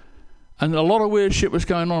 And a lot of weird shit was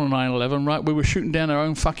going on 9/11, right? We were shooting down our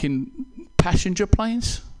own fucking passenger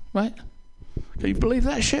planes, right? Can you believe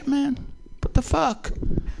that shit, man? What the fuck?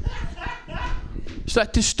 Is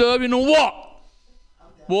that disturbing or what?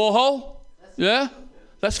 Warhol? Yeah?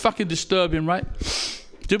 That's fucking disturbing, right?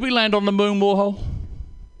 Did we land on the moon, Warhol?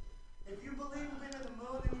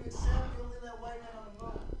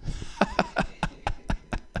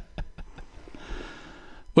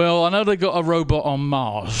 Well, I know they got a robot on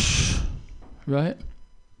Mars, right?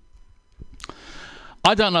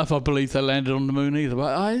 I don't know if I believe they landed on the moon either,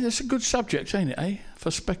 but it's a good subject, ain't it, for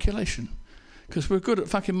speculation? Because we're good at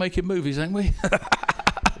fucking making movies, ain't we?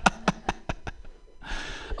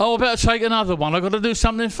 I better take another one. I've got to do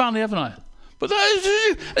something funny, haven't I? But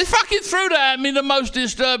they fucking threw that at me, the most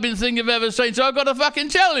disturbing thing you've ever seen, so I've got to fucking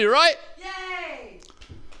tell you, right? Yay!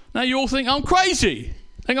 Now you all think I'm crazy.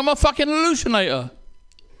 Think I'm a fucking hallucinator.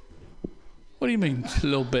 What do you mean, a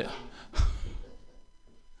little bit?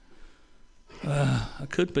 I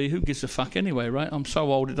could be. Who gives a fuck anyway, right? I'm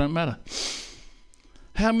so old it don't matter.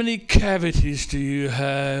 How many cavities do you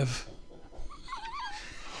have?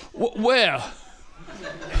 Where?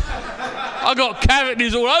 I got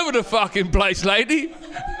cavities all over the fucking place, lady.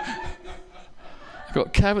 I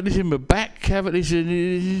got cavities in my back, cavities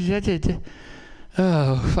in...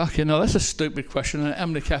 Oh, fucking hell. That's a stupid question. How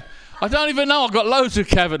many cavities? I don't even know. I've got loads of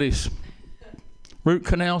cavities. Root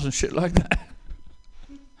canals and shit like that.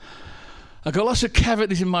 I've got lots of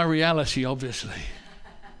cavities in my reality, obviously.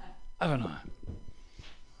 Haven't I?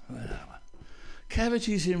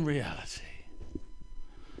 Cavities in reality.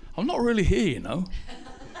 I'm not really here, you know.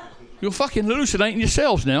 You're fucking hallucinating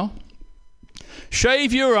yourselves now.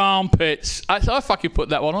 Shave your armpits. I fucking put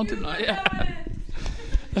that one on, didn't I? Yeah.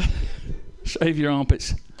 Shave your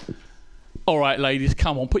armpits. All right, ladies,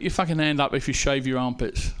 come on. Put your fucking hand up if you shave your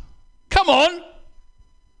armpits. Come on.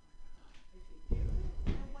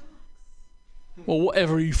 Well,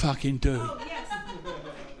 whatever you fucking do. Oh, yes.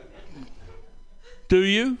 Do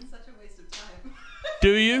you? Such a waste of time.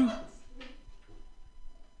 Do you?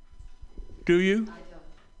 Do you?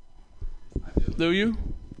 I don't. Do you?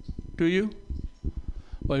 Do you?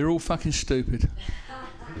 Well, you're all fucking stupid.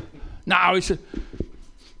 No, it's a...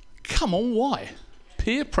 Come on, why?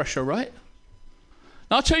 Peer pressure, right?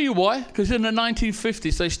 Now, I'll tell you why. Because in the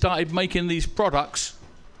 1950s, they started making these products.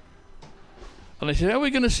 And they said, how are we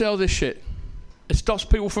going to sell this shit? It stops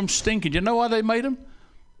people from stinking. Do you know why they made them?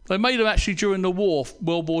 They made them actually during the war,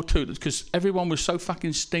 World War II, because everyone was so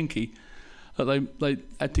fucking stinky that they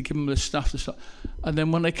had to give them the stuff to stop. And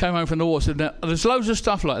then when they came home from the war, said, now, there's loads of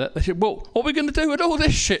stuff like that. They said, well, what are we going to do with all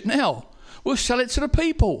this shit now? We'll sell it to the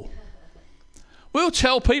people. We'll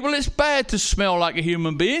tell people it's bad to smell like a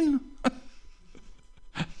human being.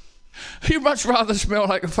 You'd much rather smell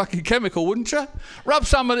like a fucking chemical, wouldn't you? Rub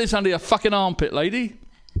some of this under your fucking armpit, lady.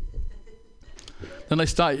 Then they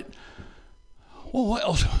started, well, what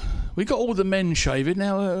else? We got all the men shaving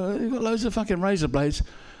now. We've got loads of fucking razor blades.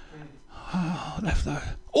 Oh, left though.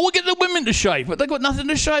 Or we get the women to shave, but they've got nothing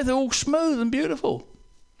to shave. They're all smooth and beautiful.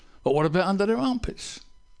 But what about under their armpits?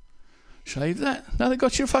 Shave that. Now they've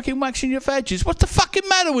got you fucking waxing your veggies. What's the fucking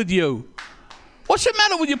matter with you? What's the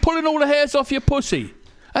matter with you pulling all the hairs off your pussy?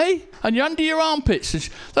 Eh? And you're under your armpits.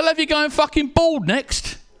 They'll have you going fucking bald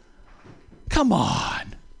next. Come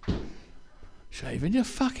on. Shaving your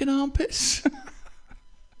fucking armpits.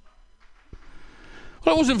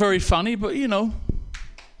 Well, it wasn't very funny, but you know.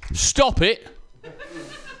 Stop it.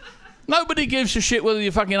 Nobody gives a shit whether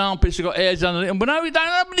your fucking armpits have got hairs under it. But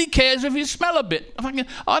nobody cares if you smell a bit.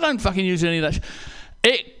 I don't fucking use any of that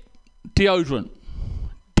shit. Deodorant.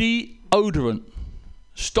 Deodorant.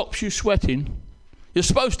 Stops you sweating. You're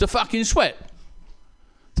supposed to fucking sweat.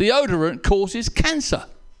 Deodorant causes cancer.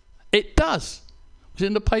 It does. It was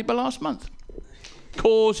in the paper last month.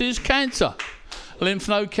 Causes cancer. Lymph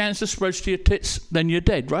node cancer spreads to your tits, then you're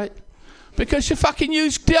dead, right? Because you fucking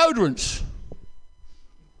use deodorants.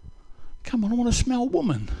 Come on, I want to smell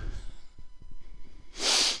woman.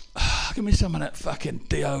 Give me some of that fucking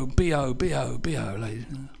B.O., ladies.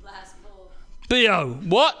 Last pull. B.O.,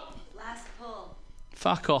 what? Last pull.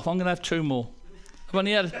 Fuck off, I'm going to have 2 more. I've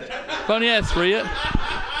only had 3 yet.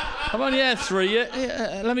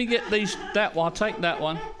 Yeah, let me get that one, I'll take that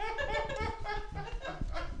one.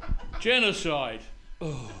 Genocide.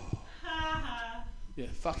 Oh. Yeah,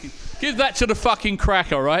 fucking... Give that to the fucking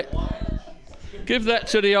cracker, right? Give that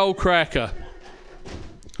to the old cracker.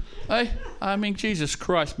 Hey, I mean, Jesus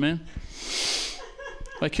Christ, man.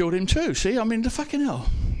 They killed him too, see? I mean, the fucking hell.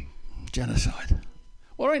 Genocide.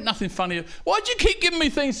 Well, there ain't nothing funny. Why'd you keep giving me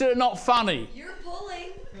things that are not funny? You're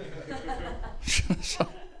pulling.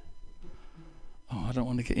 Oh, I don't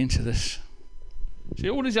want to get into this. See,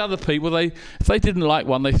 all these other people, if they didn't like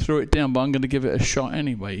one, they threw it down, but I'm going to give it a shot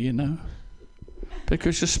anyway, you know?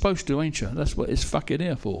 Because you're supposed to, ain't you? That's what it's fucking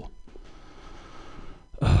here for.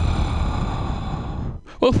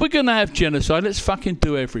 Well, if we're going to have genocide, let's fucking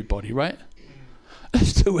do everybody, right?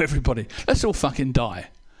 Let's do everybody. Let's all fucking die,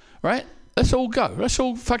 right? Let's all go. Let's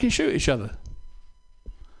all fucking shoot each other.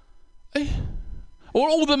 Eh? Or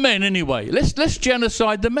all the men, anyway. Let's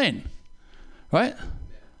genocide the men, right?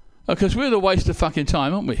 Because we're the waste of fucking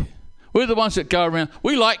time, aren't we? We're the ones that go around.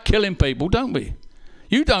 We like killing people, don't we?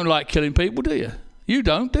 You don't like killing people, do you? You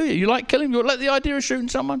don't, do you? You like killing? You like the idea of shooting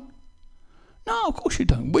someone? No, of course you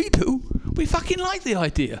don't. We do. We fucking like the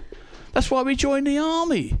idea. That's why we join the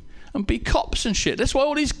army and be cops and shit. That's why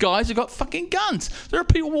all these guys have got fucking guns. There are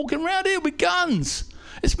people walking around here with guns.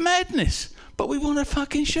 It's madness. But we want to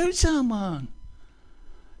fucking shoot someone.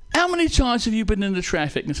 How many times have you been in the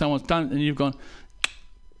traffic and someone's done it and you've gone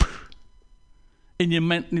in your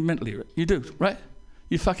mentally, right? You do, right?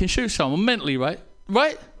 You fucking shoot someone mentally, right?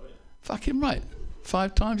 Right? Fucking right.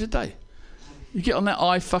 5 times a day. You get on that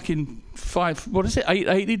what is it,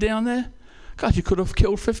 880 down there? God, you could have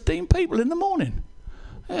killed 15 people in the morning.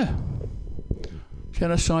 Yeah.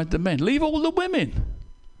 Genocide the men. Leave all the women.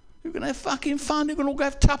 You're going to have fucking fun. You're going to all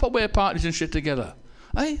have Tupperware parties and shit together.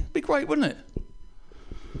 Eh? Be great, wouldn't it?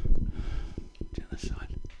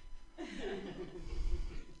 Genocide.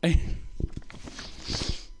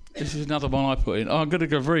 This is another one I put in. I'm going to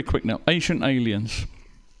go very quick now. Ancient aliens.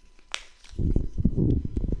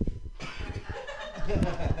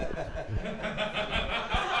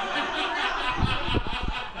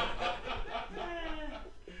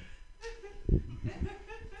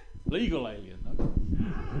 Legal alien.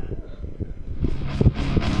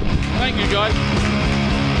 Thank you, guys.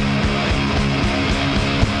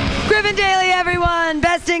 Griffin Daly, everyone.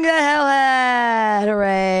 Besting the Hellhead.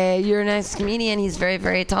 Hooray. Your next comedian. He's very,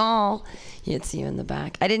 very tall. It's you in the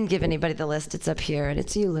back. I didn't give anybody the list. It's up here. And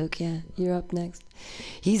it's you, Luke. Yeah, you're up next.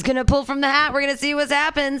 He's going to pull from the hat. We're going to see what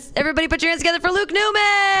happens. Everybody put your hands together for Luke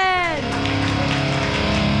Newman.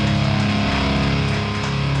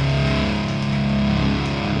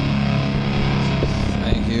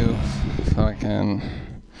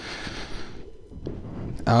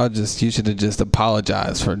 You should have just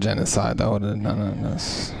apologized for genocide. That would have done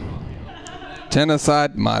this.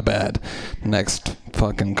 Genocide, my bad. Next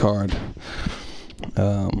fucking card.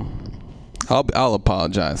 I'll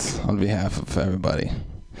apologize on behalf of everybody.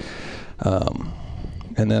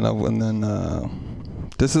 And then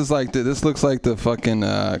this looks like the fucking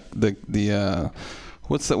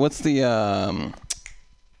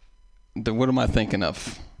what am I thinking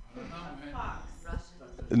of?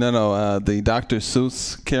 No, the Dr.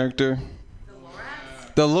 Seuss character.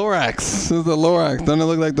 The Lorax. This is the Lorax. Don't it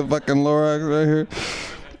look like the fucking Lorax right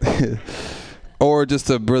here? Or just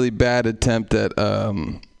a really bad attempt at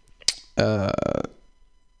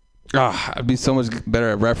I'd be so much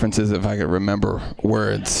better at references if I could remember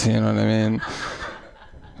words. You know what I mean?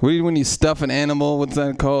 When you stuff an animal, what's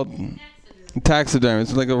that called? Taxidermy.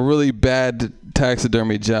 It's like a really bad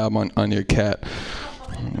taxidermy job on your cat.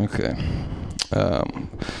 Okay.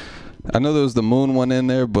 I know there was the moon one in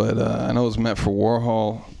there, but I know it was meant for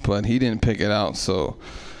Warhol, but he didn't pick it out, so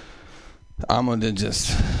I'm going to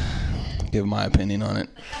just give my opinion on it.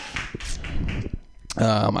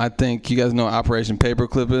 I think you guys know what Operation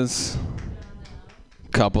Paperclip is?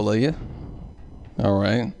 Couple of you. All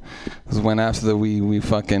right. This is when after we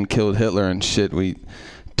fucking killed Hitler and shit, we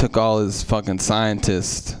took all his fucking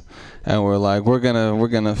scientists and we're like, we're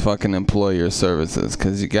gonna fucking employ your services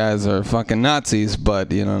because you guys are fucking Nazis,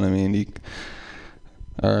 but you know what I mean, you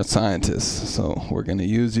are scientists, so we're gonna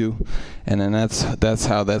use you. And then that's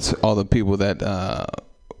all the people that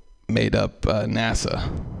made up NASA.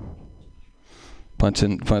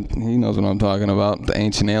 He knows what I'm talking about. The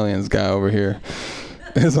Ancient Aliens guy over here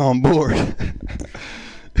is on board.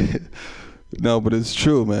 No, but it's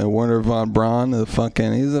true, man. Werner von Braun,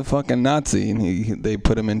 he's a fucking Nazi, and they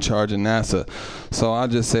put him in charge of NASA. So I'll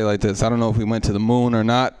just say like this: I don't know if we went to the moon or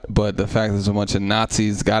not, but the fact that a bunch of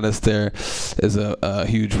Nazis got us there is a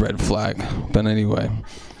huge red flag. But anyway,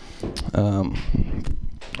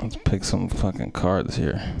 let's pick some fucking cards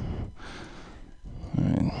here.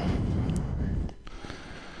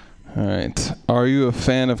 All right. Are you a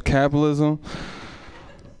fan of capitalism?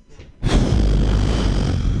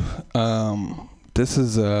 There's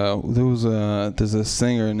a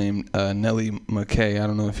singer named Nellie McKay. I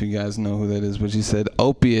don't know if you guys know who that is, but she said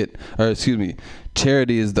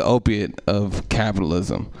charity is the opiate of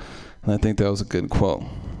capitalism. And I think that was a good quote.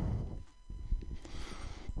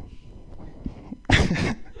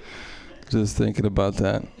 Just thinking about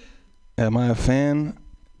that. Am I a fan?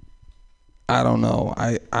 I don't know.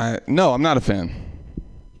 No, I'm not a fan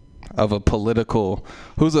of a political.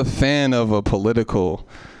 Who's a fan of a political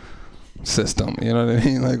system? You know what I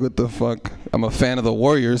mean? Like, what the fuck? I'm a fan of the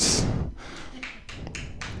Warriors.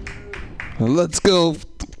 Let's go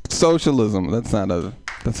socialism. That's a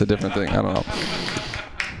different thing. I don't know.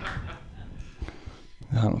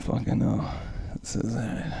 I don't fucking know. This is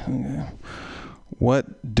okay.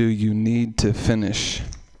 What do you need to finish?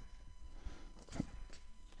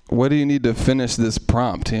 What do you need to finish this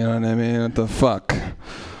prompt? You know what I mean? What the fuck?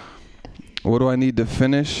 What do I need to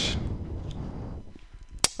finish?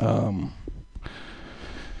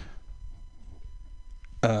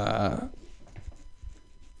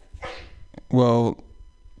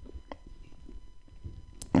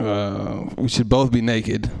 We should both be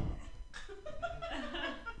naked.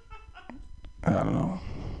 I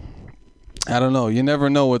don't know. You never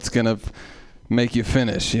know what's gonna make you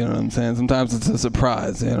finish. You know what I'm saying? Sometimes it's a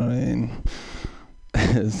surprise. You know what I mean?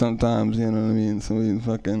 Sometimes, you know what I mean?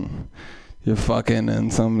 You're fucking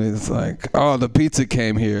and somebody's like, oh, the pizza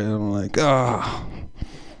came here. And I'm like, oh.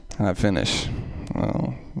 And I finish.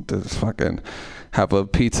 Well, just fucking have a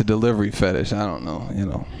pizza delivery fetish. I don't know, you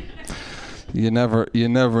know. You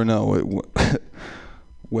never know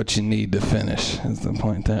what you need to finish is the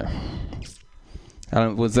point there.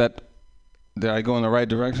 Did I go in the right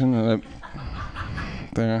direction?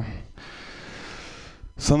 There.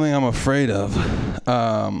 Something I'm afraid of.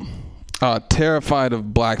 Terrified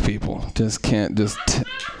of black people.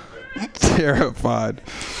 Terrified.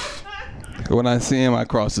 When I see him, I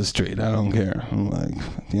cross the street. I don't care. I'm like,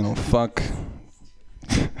 fuck.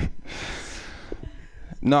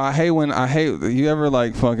 No, I hate you ever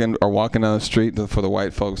like fucking are walking down the street for the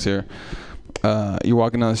white folks here. You're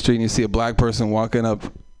walking down the street and you see a black person walking up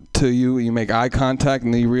to you, you make eye contact,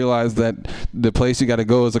 and then you realize that the place you got to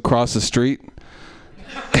go is across the street.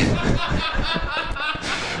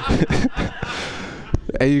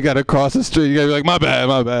 And you got to cross the street. You got to be like, my bad.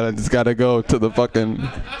 I just got to go to the fucking...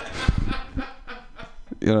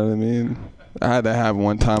 You know what I mean? I had to have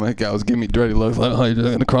one time a guy was giving me dirty looks like, oh, you're just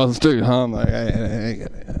going to cross the street, huh? I'm like, hey.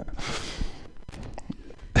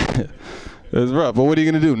 It's rough. But what are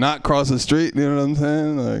you gonna do? Not cross the street? You know what I'm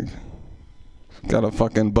saying? Like, gotta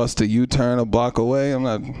fucking bust a U-turn a block away. I'm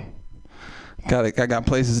not. I got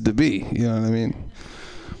places to be. You know what I mean?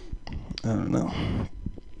 I don't know.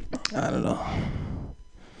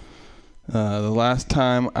 The last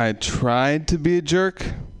time I tried to be a jerk,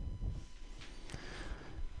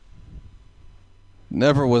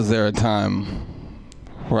 never was there a time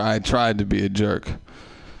where I tried to be a jerk.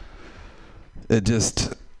 It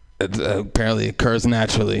apparently occurs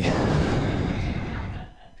naturally.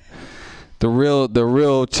 The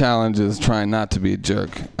real challenge is trying not to be a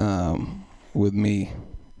jerk with me.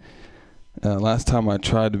 Last time I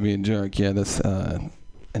tried to be a jerk, that's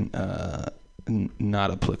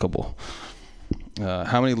not applicable.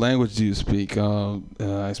 How many languages do you speak?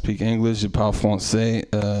 I speak English, je parle français,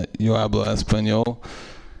 yo hablo español,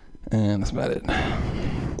 and that's about it.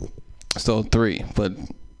 So 3, but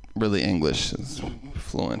really English is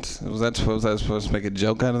fluent. Was I supposed to make a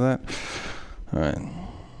joke out of that? All right.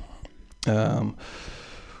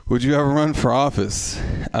 Would you ever run for office?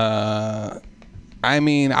 I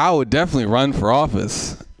mean, I would definitely run for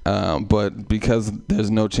office, but because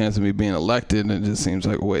there's no chance of me being elected, it just seems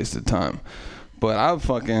like a waste of time. But I would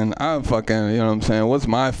fucking, you know what I'm saying? What's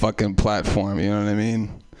my fucking platform? You know what I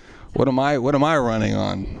mean? What am I running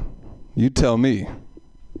on? You tell me.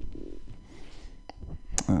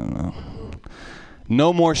 I don't know.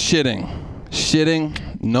 No more shitting.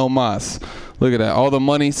 Shitting, no mas. Look at that. All the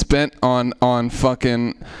money spent on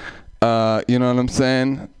fucking, you know what I'm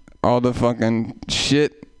saying? All the fucking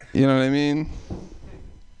shit, you know what I mean?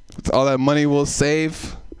 It's all that money we'll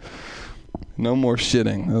save. No more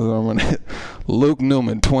shitting. That's what I'm gonna hit. Luke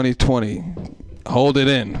Newman, 2020. Hold it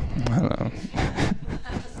in. I don't know.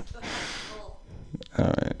 All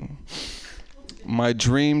right. My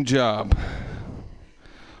dream job.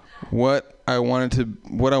 What I wanted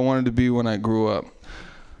to be when I grew up.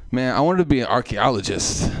 Man, I wanted to be an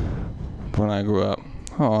archaeologist when I grew up.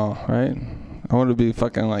 Oh, right? I wanted to be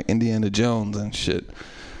fucking like Indiana Jones and shit.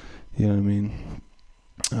 You know what I mean?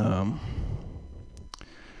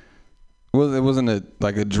 It wasn't a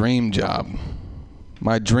dream job.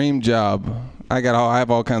 My dream job, I have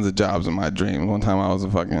all kinds of jobs in my dream. One time I was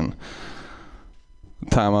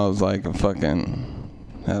like a fucking,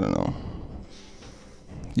 I don't know.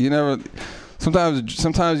 You never.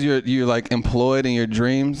 Sometimes you're like employed in your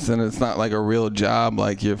dreams, and it's not like a real job.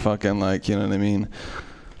 Like you're fucking like, you know what I mean?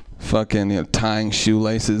 Fucking, you know, tying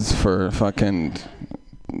shoelaces for fucking,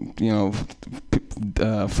 you know,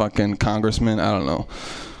 fucking congressmen. I don't know.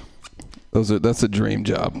 That's a dream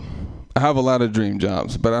job. I have a lot of dream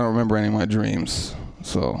jobs, but I don't remember any of my dreams.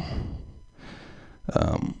 So,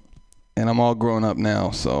 and I'm all grown up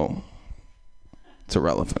now, so it's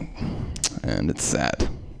irrelevant, and it's sad.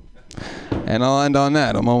 And I'll end on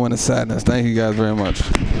that, a moment of sadness. Thank you guys very much.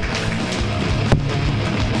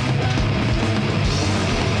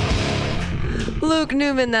 Luke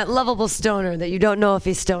Newman, that lovable stoner that you don't know if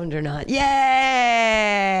he's stoned or not.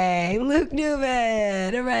 Yay! Luke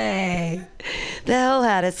Newman! Hooray! The hell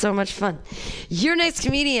had it. So much fun. Your next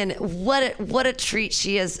comedian, what a treat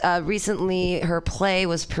she is. Recently, her play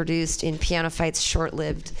was produced in Piano Fight's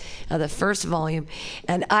Short-Lived, the first volume.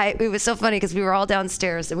 And it was so funny because we were all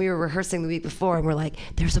downstairs and we were rehearsing the week before and we're like,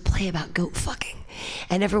 there's a play about goat fucking.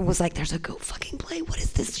 And everyone was like, there's a goat fucking play? What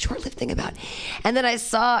is this Short-Lived thing about? And then I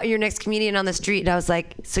saw your next comedian on the street and I was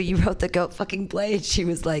like, so you wrote the goat fucking play? And she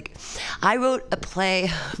was like, I wrote a play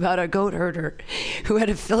about a goat herder who had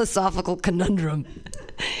a philosophical conundrum.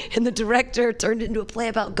 And the director turned it into a play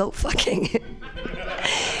about goat fucking.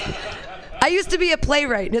 I used to be a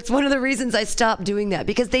playwright, and it's one of the reasons I stopped doing that,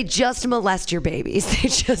 because they just molest your babies. They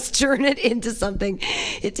just turn it into something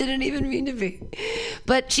it didn't even mean to be.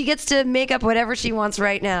 But she gets to make up whatever she wants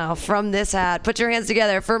right now from this hat. Put your hands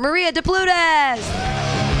together for Maria De Plutas.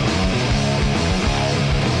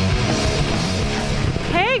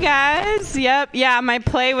 Hey guys. Yep. Yeah, my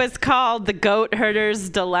play was called The Goat Herder's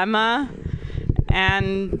Dilemma.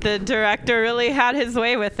 And the director really had his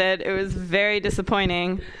way with it. It was very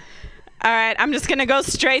disappointing. All right, I'm just going to go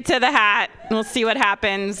straight to the hat. We'll see what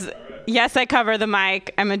happens. Yes, I cover the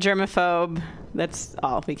mic. I'm a germaphobe. That's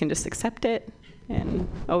all. We can just accept it and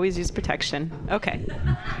always use protection. Okay.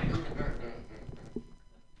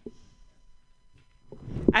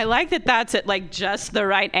 I like that that's at like just the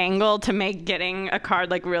right angle to make getting a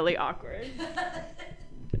card like really awkward.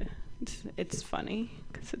 It's funny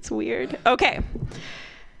because it's weird. Okay.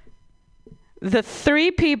 The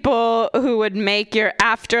 3 people who would make your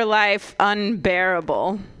afterlife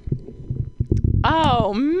unbearable.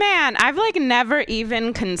 Oh man, I've like never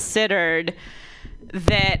even considered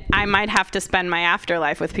that I might have to spend my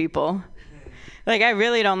afterlife with people. Like, I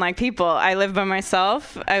really don't like people. I live by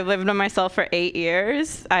myself. I lived by myself for 8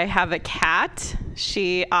 years. I have a cat.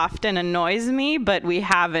 She often annoys me, but we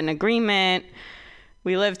have an agreement.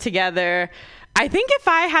 We live together. I think if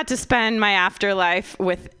I had to spend my afterlife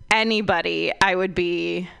with anybody, I would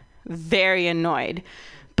be very annoyed.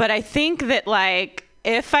 But I think that, like,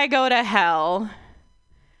 if I go to hell,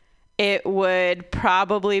 it would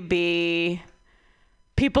probably be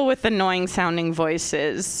people with annoying sounding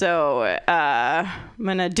voices. So I'm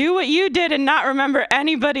going to do what you did and not remember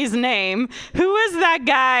anybody's name. Who was that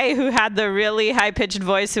guy who had the really high-pitched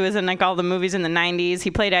voice who was in like all the movies in the 90s?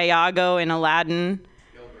 He played Iago in Aladdin.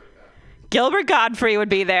 Gilbert Godfrey would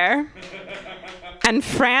be there. And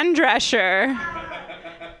Fran Drescher.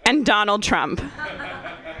 And Donald Trump.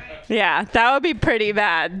 Yeah, that would be pretty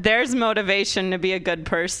bad. There's motivation to be a good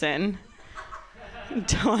person.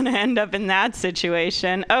 Don't want to end up in that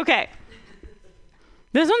situation. Okay.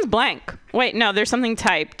 This one's blank. Wait, no, there's something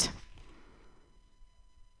typed.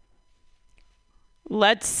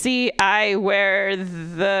 Let's see where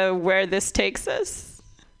this takes us.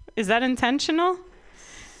 Is that intentional?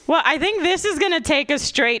 Well, I think this is going to take us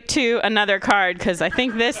straight to another card because I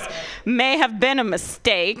think this may have been a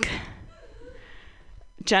mistake.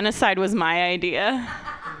 Genocide was my idea.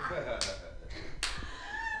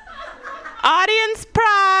 Audience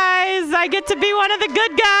prize! I get to be one of the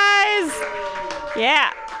good guys.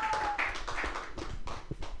 Yeah.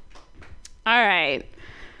 All right.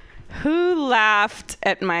 Who laughed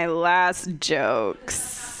at my last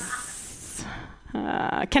jokes?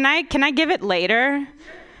 Can I give it later?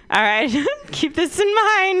 All right. Keep this in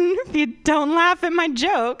mind. If you don't laugh at my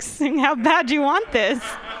jokes, how bad do you want this?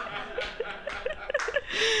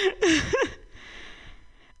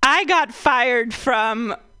 I got fired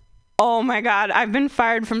from, oh my God, I've been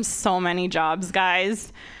fired from so many jobs,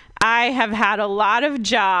 guys. I have had a lot of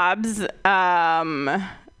jobs. I'm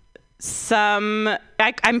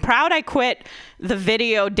proud I quit the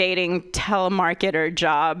video dating telemarketer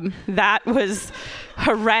job. That was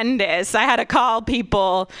horrendous. I had to call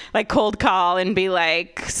people, like cold call and be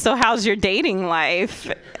like, so how's your dating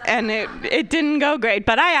life? And it didn't go great,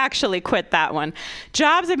 but I actually quit that one.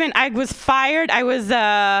 I was fired. I was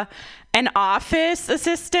an office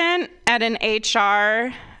assistant at an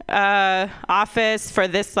HR office for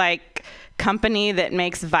this like company that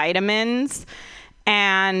makes vitamins.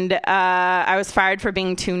 And I was fired for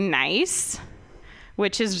being too nice,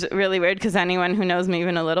 which is really weird because anyone who knows me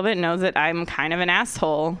even a little bit knows that I'm kind of an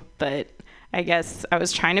asshole. But I guess I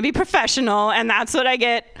was trying to be professional, and that's what I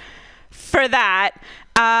get for that.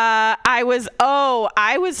 I was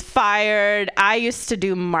fired. I used to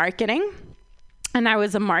do marketing, and I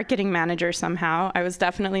was a marketing manager somehow. I was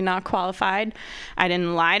definitely not qualified. I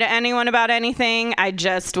didn't lie to anyone about anything. I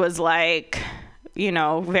just was like,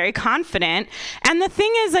 very confident. And the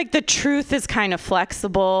thing is, like, the truth is kind of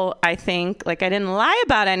flexible, I think. Like, I didn't lie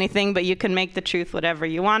about anything, but you can make the truth whatever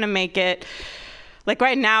you want to make it. Like,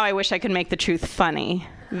 right now, I wish I could make the truth funny.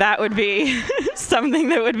 That would be something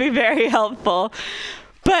that would be very helpful.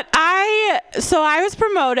 But I was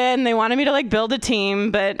promoted, and they wanted me to, like, build a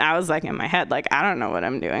team, but I was, like, in my head, like, I don't know what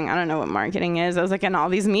I'm doing. I don't know what marketing is. I was, like, in all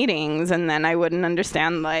these meetings, and then I wouldn't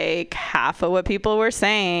understand, like, half of what people were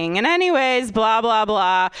saying. And anyways, blah, blah,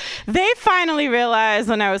 blah. They finally realized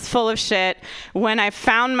when I was full of shit, when I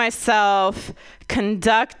found myself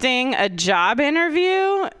conducting a job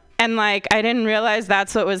interview, and, like, I didn't realize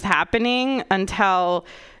that's what was happening until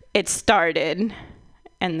it started.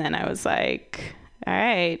 And then I was like, all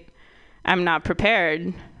right, I'm not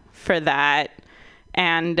prepared for that.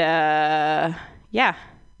 And I'm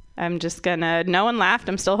just gonna, no one laughed.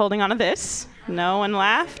 I'm still holding on to this. No one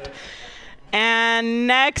laughed. And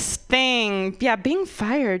next thing, being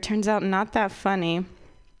fired turns out not that funny.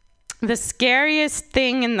 The scariest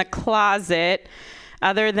thing in the closet,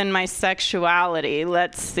 other than my sexuality,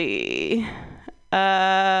 let's see.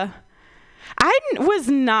 I was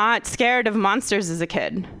not scared of monsters as a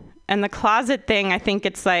kid. And the closet thing, I think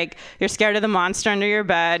it's like you're scared of the monster under your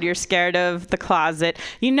bed. You're scared of the closet.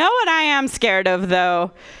 You know what I am scared of,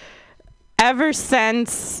 though? Ever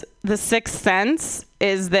since The Sixth Sense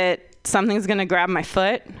is that something's going to grab my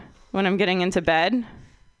foot when I'm getting into bed.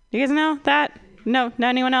 You guys know that? No? Not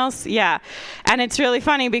anyone else? Yeah. And it's really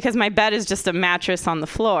funny because my bed is just a mattress on the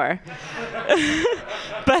floor.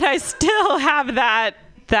 But I still have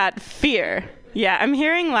that fear. Yeah, I'm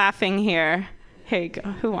hearing laughing here. Here you go.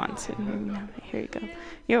 Who wants it? Here you go.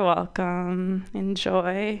 You're welcome.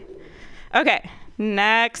 Enjoy. Okay,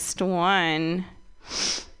 next one.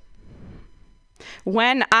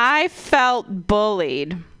 When I felt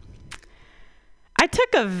bullied, I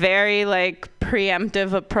took a very, like,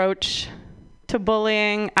 preemptive approach to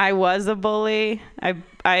bullying. I was a bully.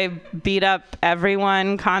 I beat up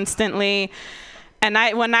everyone constantly. And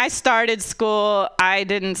when I started school, I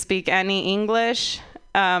didn't speak any English.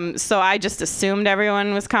 So I just assumed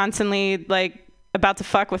everyone was constantly like about to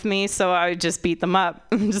fuck with me. So I would just beat them up.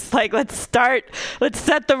 I'm just like, let's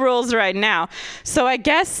set the rules right now. So I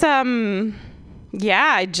guess, I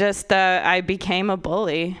became a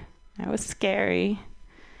bully. That was scary.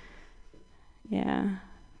 Yeah.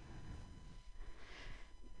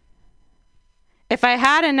 If I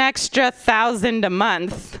had an extra 1,000 a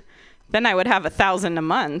month, then I would have 1,000 a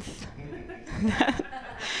month.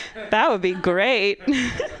 That would be great.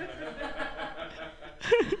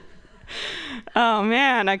 Oh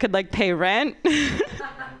man, I could like pay rent,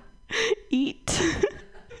 eat.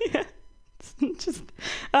 Yeah. Just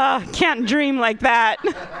can't dream like that.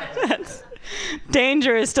 That's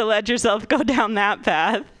dangerous to let yourself go down that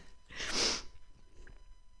path.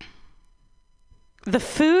 The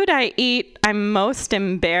food I eat, I'm most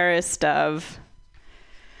embarrassed of.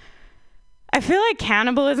 I feel like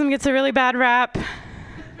cannibalism gets a really bad rap.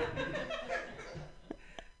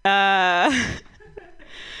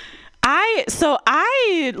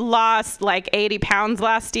 I lost like 80 pounds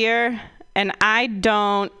last year, and I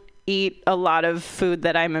don't eat a lot of food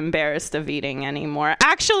that I'm embarrassed of eating anymore.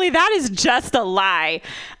 Actually, that is just a lie.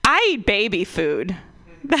 I eat baby food.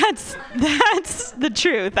 That's the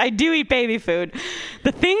truth. I do eat baby food.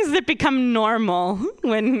 The things that become normal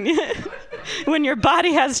when your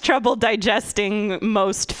body has trouble digesting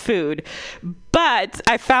most food. But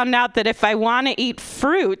I found out that if I want to eat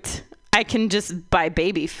fruit, I can just buy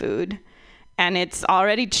baby food, and it's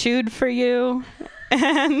already chewed for you,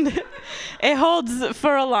 and it holds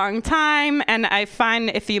for a long time. And I find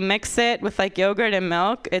if you mix it with like yogurt and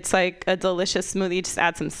milk, it's like a delicious smoothie. Just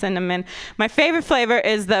add some cinnamon. My favorite flavor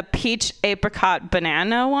is the peach apricot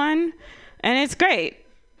banana one, and it's great.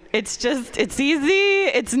 It's easy,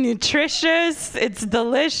 it's nutritious, it's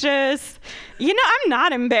delicious. You know, I'm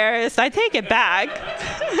not embarrassed. I take it back.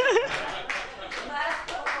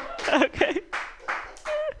 Okay.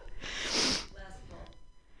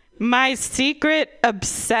 My secret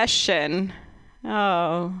obsession.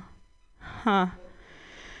 Oh. Huh.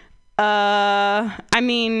 I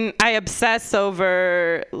mean, I obsess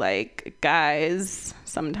over, like, guys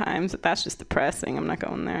sometimes. That's just depressing. I'm not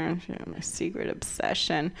going there. My secret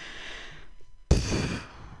obsession.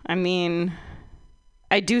 I mean,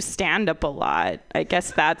 I do stand up a lot. I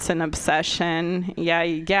guess that's an obsession.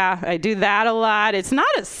 Yeah, I do that a lot. It's not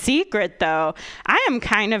a secret, though. I am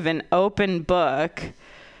kind of an open book.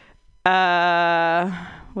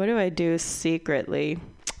 What do I do secretly?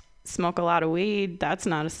 Smoke a lot of weed. That's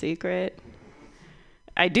not a secret.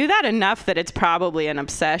 I do that enough that it's probably an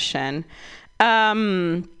obsession.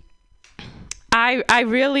 I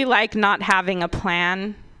really like not having a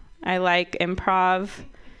plan. I like improv.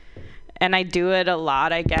 And I do it a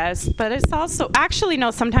lot, I guess. But it's also, actually,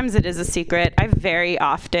 no, sometimes it is a secret. I very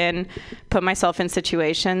often put myself in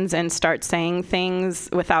situations and start saying things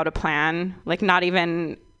without a plan, like not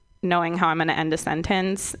even knowing how I'm going to end a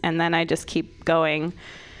sentence. And then I just keep going,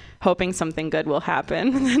 hoping something good will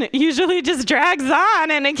happen. And then it usually just drags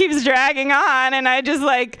on, and it keeps dragging on. And I just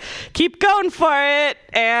like keep going for it,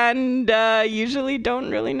 and usually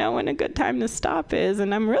don't really know when a good time to stop is.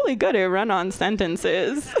 And I'm really good at run-on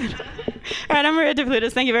sentences. All right, I'm Maria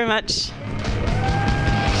DePlutis. Thank you very much.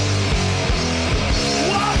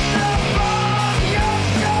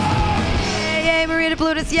 Yay, Maria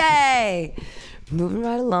DePlutis, yay! Moving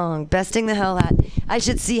right along, besting the hell out. I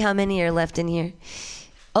should see how many are left in here.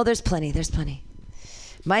 Oh, there's plenty.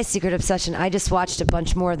 My secret obsession, I just watched a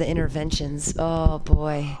bunch more of the interventions. Oh,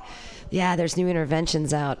 boy. Yeah, there's new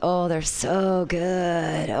interventions out. Oh, they're so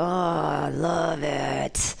good. Oh, I love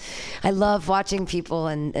it. I love watching people,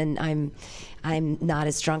 and I'm not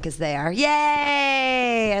as drunk as they are.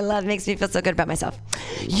 Yay! It makes me feel so good about myself.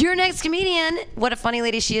 Your next comedian, what a funny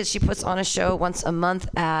lady she is. She puts on a show once a month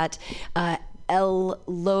at El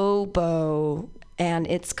Lobo, and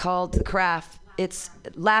it's called The Craft. It's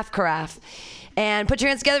Laugh Carafe. And put your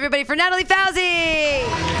hands together, everybody, for Natalie Fauzi!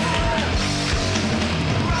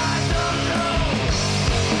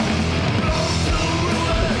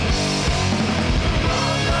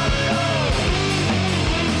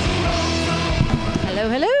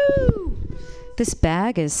 Hello. This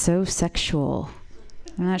bag is so sexual.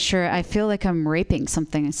 I'm not sure. I feel like I'm raping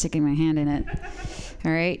something and sticking my hand in it.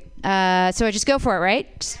 All right. So I just go for it,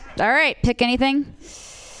 right? All right. Pick anything.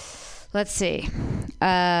 Let's see.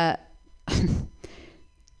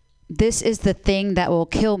 This is the thing that will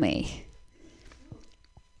kill me.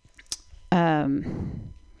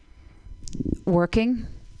 Working.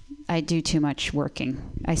 I do too much working.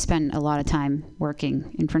 I spend a lot of time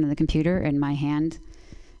working in front of the computer, and my hand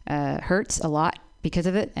hurts a lot because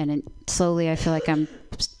of it. And slowly I feel like I'm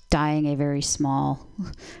dying a very slow,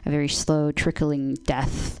 trickling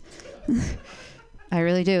death. I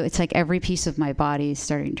really do. It's like every piece of my body is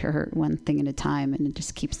starting to hurt one thing at a time, and it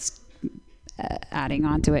just keeps adding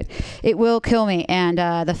on to it. It will kill me. And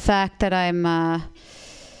the fact that I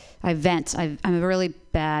vent. I'm a really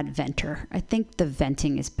bad venter. I think the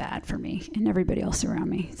venting is bad for me and everybody else around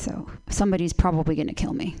me. So somebody's probably going to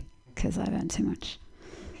kill me because I vent too much.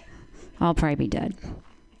 I'll probably be dead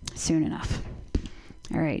soon enough.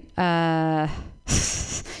 All right.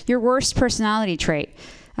 Your worst personality trait.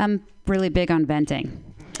 I'm really big on venting.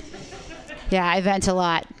 Yeah, I vent a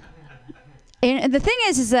lot. And the thing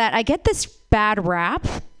is that I get this bad rap.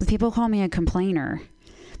 People call me a complainer.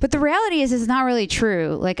 But the reality is, it's not really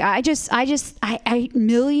true. Like, I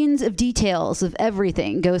millions of details of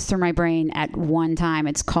everything goes through my brain at one time.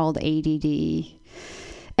 It's called ADD.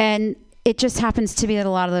 And it just happens to be that a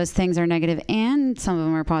lot of those things are negative and some of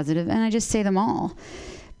them are positive, and I just say them all.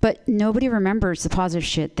 But nobody remembers the positive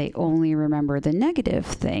shit. They only remember the negative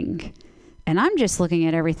thing. And I'm just looking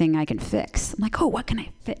at everything I can fix. I'm like, oh, what can I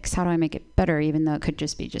fix? How do I make it better? Even though it could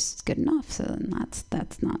just be just good enough. So then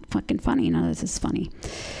that's not fucking funny. None of this is funny.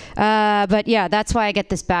 But yeah, that's why I get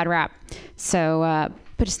this bad rap. So,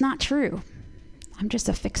 but it's not true. I'm just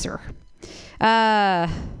a fixer. The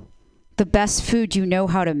best food you know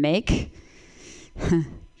how to make.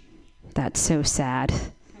 That's so sad.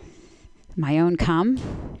 My own cum.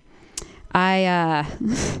 I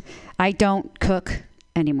don't cook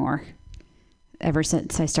anymore. Ever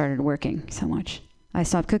since I started working so much, I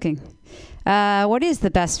stopped cooking. What is the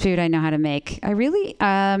best food I know how to make? I really,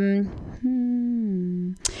 I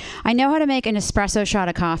know how to make an espresso shot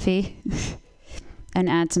of coffee and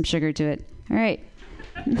add some sugar to it. All right.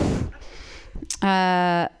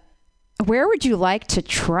 Where would you like to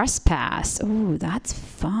trespass? Ooh, that's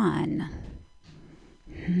fun.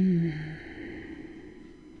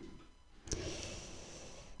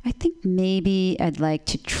 I think maybe I'd like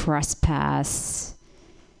to trespass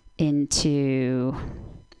into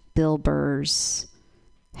Bill Burr's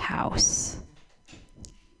house.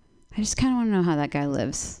 I just kind of want to know how that guy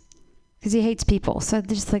lives. Because he hates people. So I'd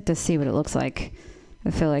just like to see what it looks like. I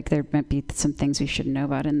feel like there might be some things we should know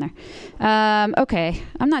about in there. Okay.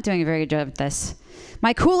 I'm not doing a very good job at this.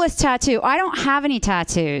 My coolest tattoo. I don't have any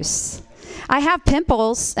tattoos. I have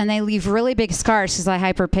pimples, and they leave really big scars because I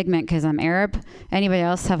hyperpigment because I'm Arab. Anybody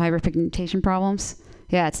else have hyperpigmentation problems?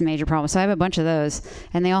 Yeah, it's a major problem. So I have a bunch of those,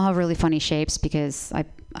 and they all have really funny shapes because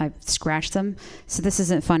I've scratched them. So this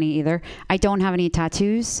isn't funny either. I don't have any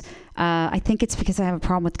tattoos. I think it's because I have a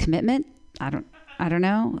problem with commitment. I don't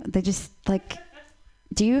know. They just like.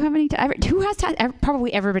 Do you have any? Who has tattoos?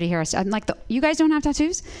 Probably everybody here has. I'm like, you guys don't have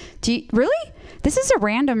tattoos? Do you really? This is a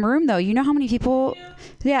random room, though. You know how many people?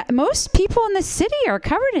 Yeah, most people in the city are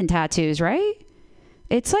covered in tattoos, right?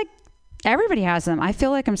 It's like everybody has them. I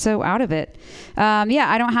feel like I'm so out of it. Yeah,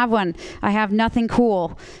 I don't have one. I have nothing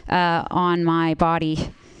cool on my body,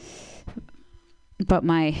 but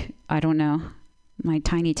my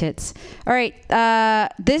tiny tits. All right,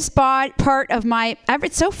 this part of my.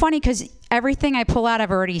 It's so funny because. Everything I pull out, I've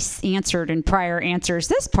already answered in prior answers.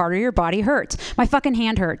 This part of your body hurts. My fucking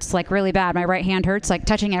hand hurts, like really bad. My right hand hurts, like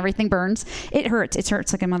touching everything burns. It hurts. It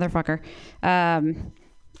hurts like a motherfucker.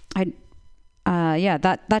 Yeah,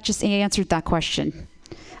 that just answered that question.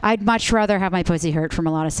 I'd much rather have my pussy hurt from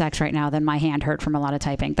a lot of sex right now than my hand hurt from a lot of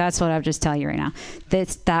typing. That's what I'll just tell you right now.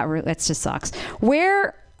 That just sucks.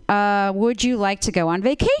 Where would you like to go on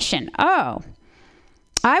vacation? Oh.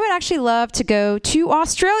 I would actually love to go to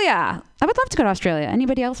Australia. I would love to go to Australia.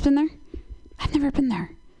 Anybody else been there? I've never been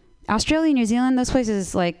there. Australia, New Zealand, those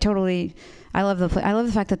places like totally. I love the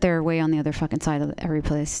fact that they're way on the other fucking side of every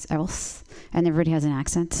place else, and everybody has an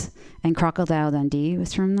accent. And Crocodile Dundee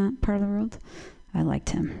was from that part of the world. I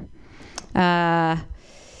liked him. And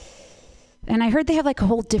I heard they have like a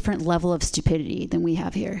whole different level of stupidity than we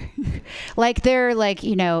have here. Like they're like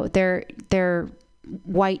their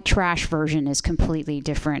white trash version is completely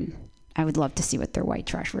different. I would love to see what their white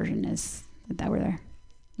trash version is. That were there.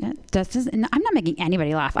 Yeah, I'm not making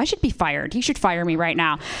anybody laugh. I should be fired. You should fire me right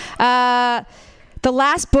now. The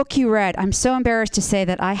last book you read. I'm so embarrassed to say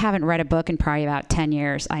that I haven't read a book in probably about 10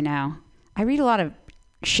 years. I know. I read a lot of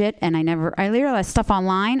shit, and I read a lot of stuff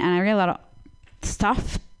online, and I read a lot of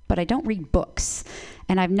stuff, but I don't read books.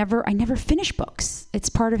 And I never finish books. It's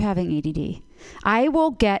part of having ADD. I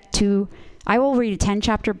will read a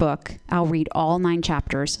 10-chapter book. I'll read all 9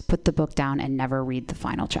 chapters, put the book down, and never read the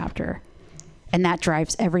final chapter. And that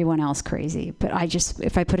drives everyone else crazy. But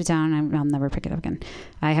if I put it down, I'll never pick it up again.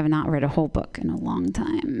 I have not read a whole book in a long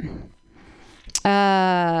time.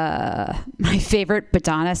 My favorite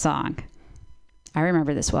Madonna song. I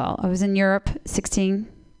remember this well. I was in Europe, 16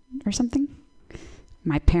 or something.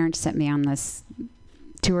 My parents sent me on this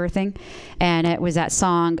tour thing, and it was that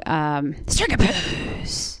song,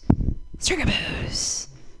 Strigaboos.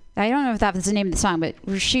 I don't know if that was the name of the song, but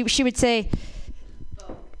she would say,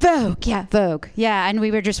 Vogue, yeah, and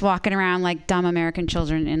we were just walking around like dumb American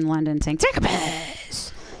children in London saying,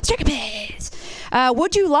 Strigaboos.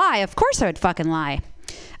 Would you lie? Of course I would fucking lie.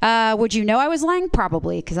 Would you know I was lying?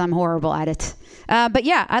 Probably, because I'm horrible at it. But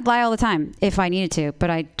yeah, I'd lie all the time if I needed to, but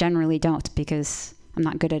I generally don't because I'm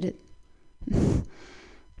not good at it.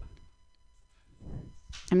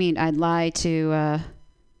 I mean, I'd lie to, I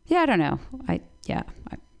don't know.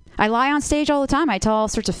 I lie on stage all the time. I tell all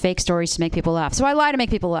sorts of fake stories to make people laugh. So I lie to make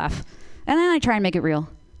people laugh. And then I try and make it real.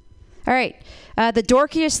 All right. The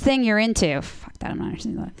dorkiest thing you're into. Fuck that, I'm not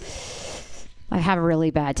understanding that. I have a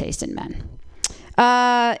really bad taste in men.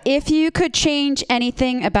 If you could change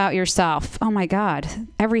anything about yourself. Oh my God.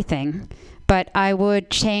 Everything. But I would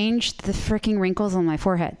change the freaking wrinkles on my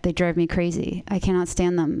forehead. They drive me crazy. I cannot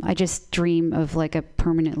stand them. I just dream of like a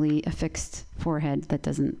permanently affixed forehead that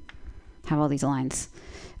doesn't have all these lines.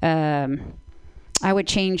 I would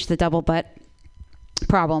change the double butt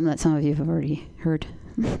problem that some of you have already heard.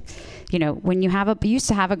 You know, when you used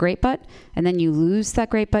to have a great butt and then you lose that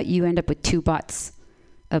great butt, you end up with two butts.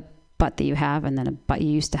 A butt that you have and then a butt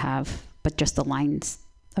you used to have, but just the lines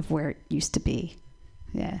of where it used to be.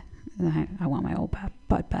 Yeah. I want my old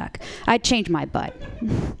butt back. I'd change my butt.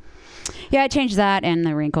 Yeah, I'd change that and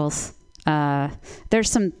the wrinkles. There's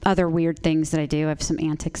some other weird things that I do. I have some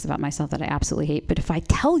antics about myself that I absolutely hate. But if I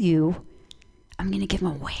tell you, I'm going to give them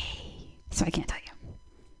away. So I can't tell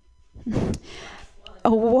you.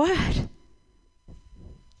 Oh, what?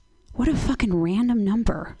 What a fucking random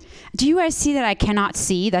number. Do you guys see that I cannot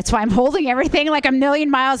see? That's why I'm holding everything like a million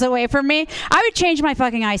miles away from me. I would change my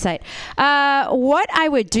fucking eyesight. What I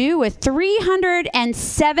would do with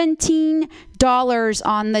 $317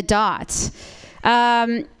 on the dot.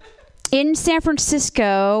 In San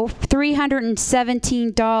Francisco,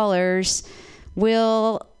 $317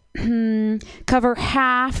 will cover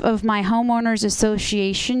half of my homeowners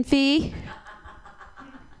association fee.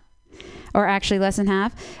 Or actually less than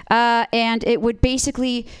half. And it would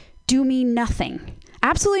basically do me nothing.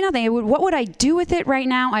 Absolutely nothing. What would I do with it right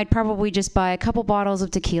now? I'd probably just buy a couple bottles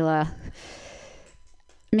of tequila.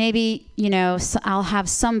 Maybe, I'll have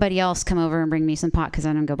somebody else come over and bring me some pot because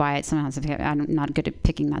I don't go buy it. Sometimes I'm not good at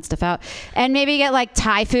picking that stuff out. And maybe get like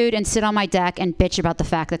Thai food and sit on my deck and bitch about the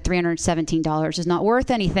fact that $317 is not worth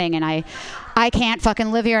anything. And I can't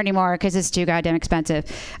fucking live here anymore because it's too goddamn expensive.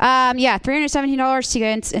 $317 to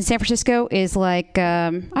get in San Francisco is like,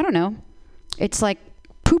 I don't know. It's like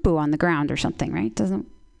poo-poo on the ground or something, right? It doesn't.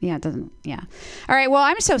 All right, well,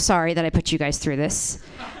 I'm so sorry that I put you guys through this.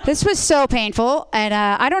 This was so painful, and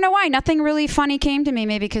I don't know why. Nothing really funny came to me,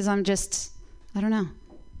 maybe because I'm just, I don't know.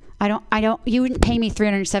 You wouldn't pay me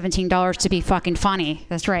 $317 to be fucking funny.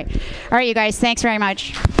 That's right. All right, you guys, thanks very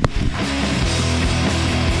much.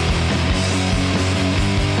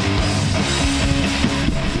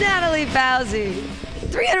 Natalie Bowsy.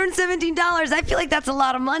 $317. I feel like that's a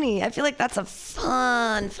lot of money. I feel like that's a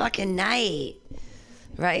fun fucking night.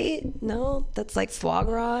 Right? No? That's like foie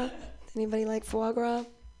gras. Anybody like foie gras?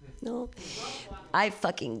 No? I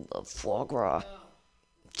fucking love foie gras.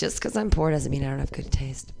 Just because I'm poor doesn't mean I don't have good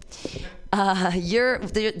taste. Your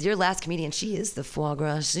last comedian, she is the foie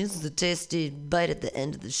gras. She's the tasty bite at the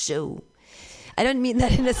end of the show. I don't mean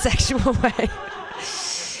that in a sexual way.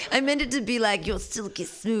 I meant it to be like you're silky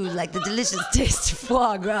smooth, like the delicious taste of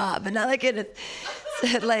foie gras, but not like in a,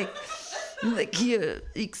 like your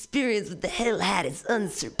experience with the hell hat is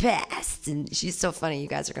unsurpassed. And she's so funny. You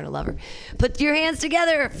guys are going to love her. Put your hands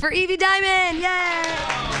together for Evie Diamond. Yay!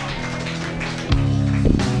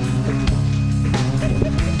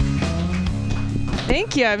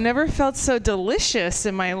 Thank you. I've never felt so delicious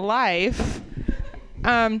in my life.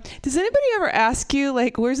 Does anybody ever ask you,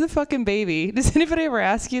 like, where's the fucking baby? Does anybody ever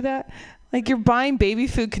ask you that? Like, you're buying baby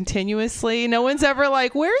food continuously. No one's ever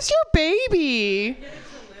like, where's your baby?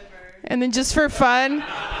 And then just for fun.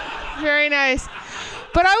 Very nice.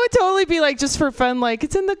 But I would totally be like, just for fun, like,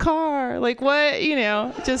 it's in the car. Like, what,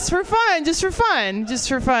 just for fun.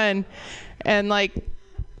 And like,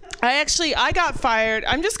 I got fired.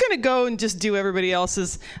 I'm just going to go and just do everybody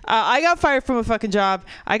else's. I got fired from a fucking job.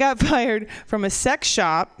 I got fired from a sex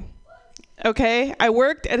shop. Okay? I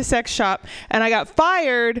worked at a sex shop, and I got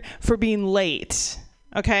fired for being late.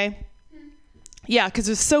 Okay? Yeah, because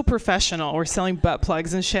it was so professional. We're selling butt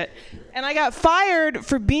plugs and shit. And I got fired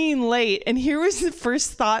for being late. And here was the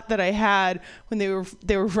first thought that I had when they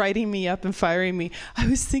were writing me up and firing me. I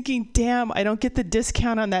was thinking, damn, I don't get the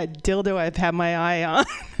discount on that dildo I've had my eye on.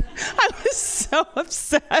 I was so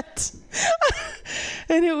upset.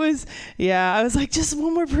 And it was, yeah, I was like, just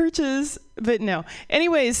one more purchase. But no.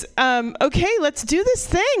 Anyways, okay, let's do this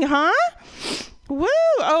thing, huh? Woo!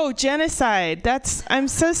 Oh, genocide. I'm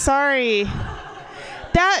so sorry.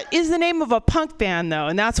 That is the name of a punk band, though,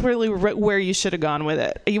 and that's really where you should have gone with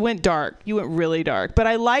it. You went dark. You went really dark. But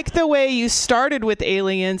I like the way you started with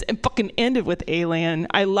aliens and fucking ended with alien.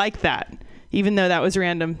 I like that, even though that was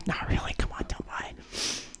random. Not really. Come on, don't lie.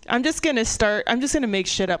 I'm just going to make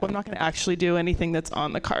shit up. I'm not going to actually do anything that's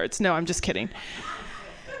on the cards. No, I'm just kidding.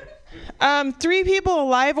 3 people,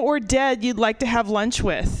 alive or dead, you'd like to have lunch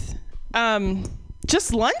with.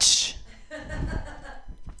 Just lunch?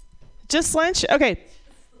 Just lunch? Okay.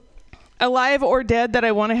 Alive or dead that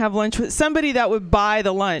I want to have lunch with. Somebody that would buy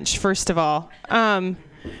the lunch, first of all. No,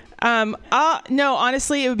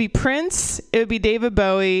 honestly, it would be Prince, it would be David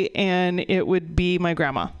Bowie, and it would be my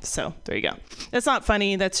grandma. So there you go. That's not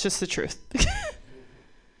funny. That's just the truth.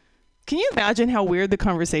 Can you imagine how weird the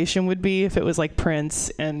conversation would be if it was like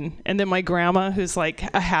Prince and then my grandma, who's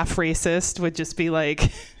like a half racist, would just be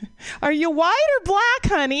like, "Are you white or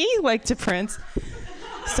black, honey?" Like to Prince.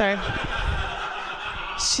 Sorry.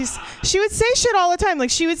 She would say shit all the time.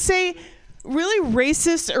 Like she would say really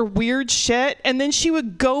racist or weird shit, and then she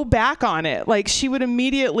would go back on it. Like she would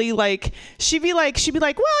immediately she'd be like,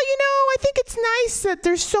 well, I think it's nice that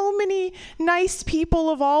there's so many nice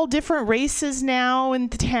people of all different races now in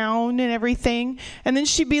the town and everything. And then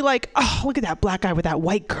she'd be like, oh, look at that black guy with that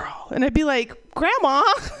white girl. And I'd be like, Grandma,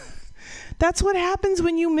 that's what happens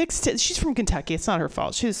when you mix it. She's from Kentucky. It's not her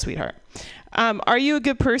fault. She's a sweetheart. Are you a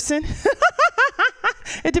good person?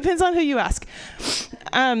 It depends on who you ask.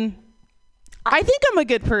 I think I'm a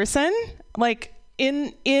good person, like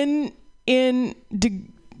in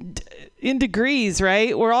degrees,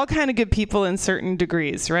 right? We're all kind of good people in certain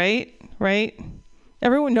degrees, right?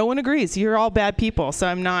 No one agrees. You're all bad people, so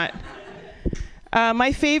I'm not.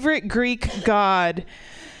 My favorite Greek god.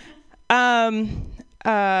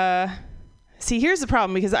 See, here's the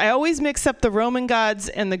problem, because I always mix up the Roman gods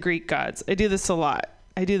and the Greek gods. I do this a lot.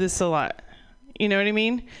 You know what I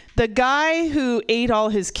mean? The guy who ate all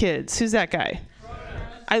his kids. Who's that guy?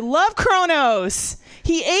 Kronos. I love Kronos.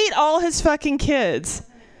 He ate all his fucking kids.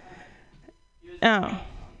 Oh.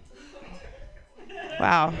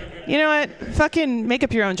 Wow. You know what? Fucking make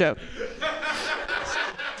up your own joke.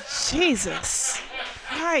 Jesus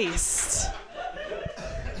Christ.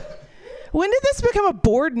 When did this become a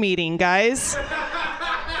board meeting, guys?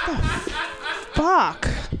 Fuck.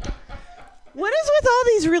 What is with all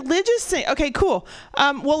these religious things? Okay, cool.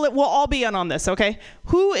 We'll all be in on this, okay?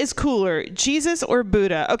 Who is cooler, Jesus or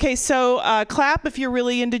Buddha? Okay, so clap if you're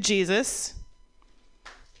really into Jesus.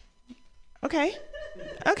 Okay.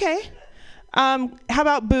 How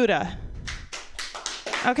about Buddha?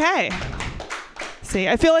 Okay. See,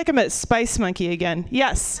 I feel like I'm at Spice Monkey again.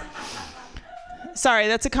 Yes. Sorry,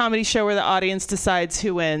 that's a comedy show where the audience decides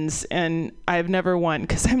who wins, and I've never won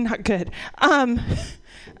because I'm not good.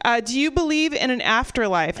 Do you believe in an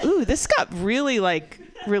afterlife? Ooh, this got really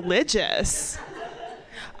religious.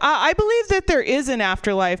 I believe that there is an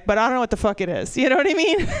afterlife, but I don't know what the fuck it is. You know what I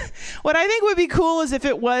mean? What I think would be cool is if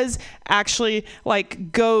it was actually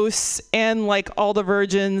like ghosts and like all the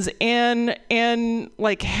virgins and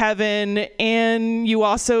like heaven, and you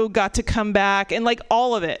also got to come back and like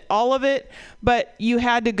all of it. But you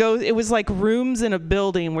had to go, it was like rooms in a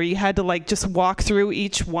building where you had to like just walk through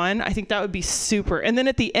each one. I think that would be super. And then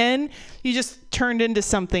at the end, you just turned into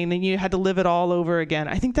something and you had to live it all over again.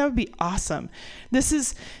 I think that would be awesome. This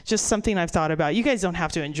is just something I've thought about. You guys don't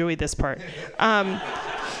have to enjoy this part.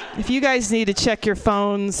 If you guys need to check your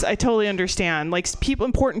phones, I totally understand. Like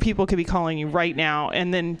important people could be calling you right now,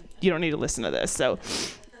 and then you don't need to listen to this. So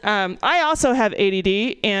I also have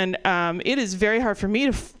ADD, and it is very hard for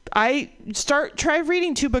me to... Try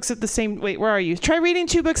reading 2 books at the same... Wait, where are you? Try reading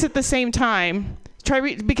 2 books at the same time.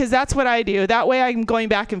 Because that's what I do. That way I'm going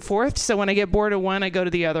back and forth. So when I get bored of one, I go to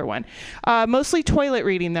the other one. Mostly toilet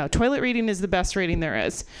reading, though. Toilet reading is the best reading there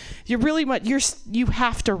is. You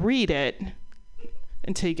have to read it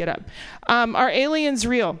until you get up. Are aliens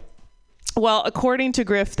real? Well, according to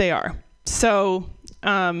Griff, they are. So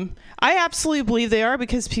I absolutely believe they are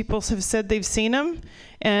because people have said they've seen them.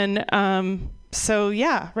 And so,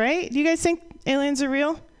 yeah, right? Do you guys think aliens are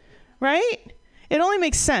real? Right? It only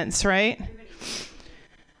makes sense, right?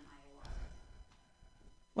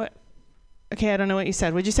 What? Okay, I don't know what you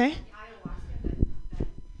said. What'd you say?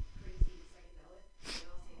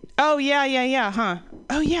 Oh, yeah, huh?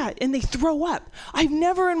 Oh, yeah, and they throw up. I've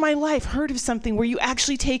never in my life heard of something where you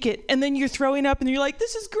actually take it and then you're throwing up and you're like,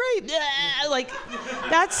 this is great. Yeah, like,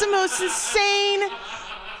 that's the most insane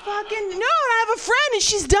fucking... No, and I have a friend and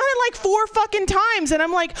she's done it like 4 fucking times. And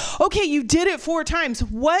I'm like, okay, you did it 4 times.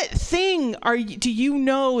 What thing do you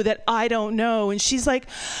know that I don't know? And she's like,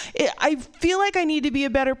 I feel like I need to be a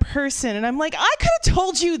better person. And I'm like, I could have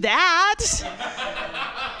told you that.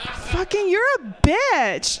 Fucking, you're a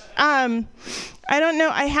bitch. I don't know.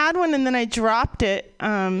 I had one and then I dropped it. It's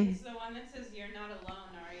the one that says you're not alone,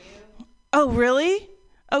 are you? Oh, really?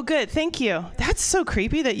 Oh, good. Thank you. That's so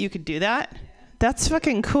creepy that you could do that. That's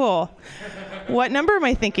fucking cool. What number am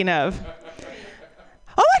I thinking of?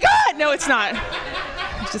 Oh my God! No, it's not.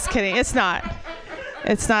 Just kidding. It's not.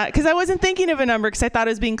 It's not. Because I wasn't thinking of a number because I thought it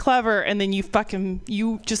was being clever, and then you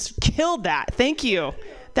just killed that. Thank you.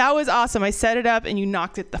 That was awesome. I set it up and you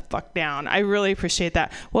knocked it the fuck down. I really appreciate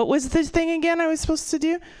that. What was the thing again I was supposed to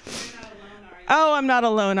do? Oh, I'm not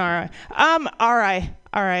alone, all right.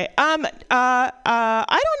 All right. I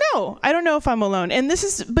don't know. I don't know if I'm alone.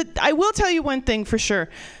 But I will tell you one thing for sure.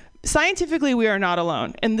 Scientifically, we are not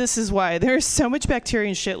alone. And this is why. There's so much bacteria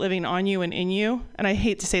and shit living on you and in you. And I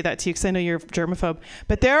hate to say that to you because I know you're a germaphobe.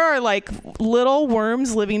 But there are like little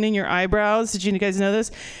worms living in your eyebrows. Did you guys know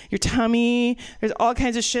this? Your tummy. There's all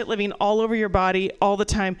kinds of shit living all over your body all the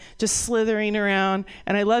time, just slithering around.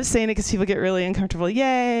 And I love saying it because people get really uncomfortable.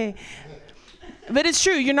 Yay. But it's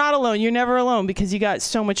true. You're not alone. You're never alone because you got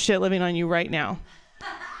so much shit living on you right now.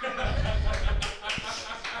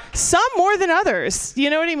 Some more than others. You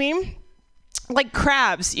know what I mean? Like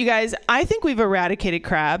crabs, you guys. I think we've eradicated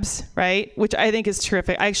crabs, right? Which I think is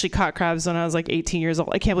terrific. I actually caught crabs when I was like 18 years old.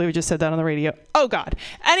 I can't believe we just said that on the radio. Oh, God.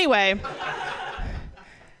 Anyway.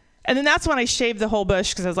 And then that's when I shaved the whole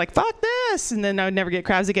bush because I was like, fuck this. And then I would never get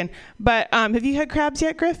crabs again. But have you had crabs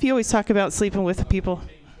yet, Griff? You always talk about sleeping with people.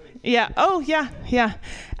 Yeah. Oh, yeah.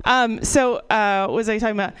 What was I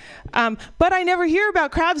talking about? But I never hear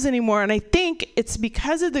about crabs anymore, and I think it's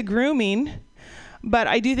because of the grooming, but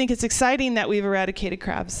I do think it's exciting that we've eradicated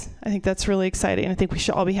crabs. I think that's really exciting, and I think we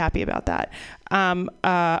should all be happy about that.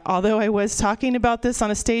 Although I was talking about this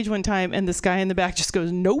on a stage one time, and this guy in the back just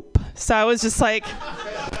goes, nope. So I was just like...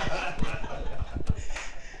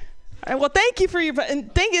 well, thank you for your...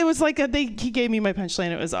 And it was like he gave me my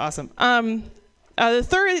punchline. It was awesome.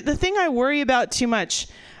 The thing I worry about too much,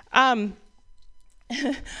 I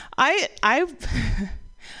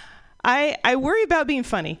worry about being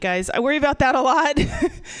funny, guys. I worry about that a lot.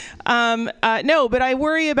 No, but I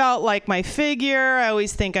worry about like my figure. I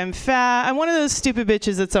always think I'm fat. I'm one of those stupid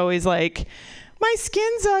bitches that's always like, my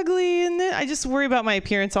skin's ugly, and I just worry about my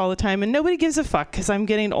appearance all the time, and nobody gives a fuck because I'm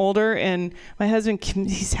getting older, and my husband,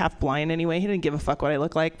 he's half blind anyway. He didn't give a fuck what I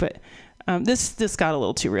look like, but this got a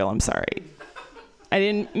little too real. I'm sorry. I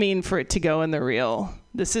didn't mean for it to go in the real.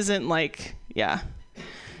 This isn't like,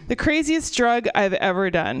 the craziest drug I've ever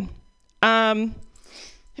done. Have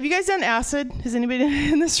you guys done acid? Has anybody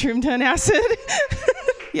in this room done acid?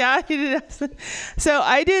 Yeah, you did acid. So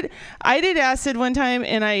I did acid one time,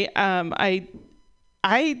 and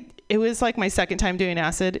it was like my second time doing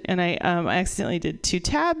acid, and I accidentally did 2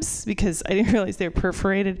 tabs because I didn't realize they were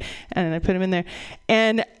perforated, and I put them in there.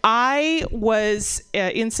 And I was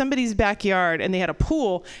in somebody's backyard, and they had a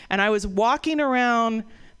pool, and I was walking around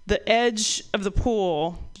the edge of the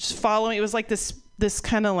pool, just following. It was like this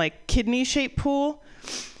kind of like kidney-shaped pool,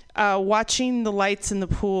 watching the lights in the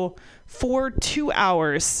pool for 2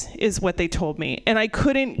 hours is what they told me, and I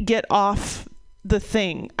couldn't get off the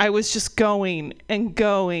thing. I was just going and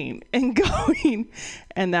going and going,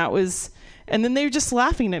 and then they were just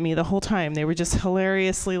laughing at me the whole time. They were just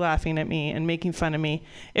hilariously laughing at me and making fun of me.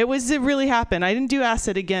 It really happened. I didn't do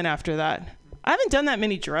acid again after that. I haven't done that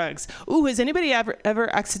many drugs. Ooh, has anybody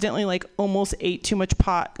ever accidentally like almost ate too much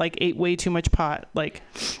pot, like ate way too much pot, like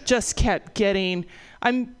just kept getting...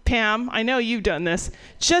 Pam, I know you've done this.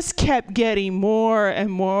 Just kept getting more and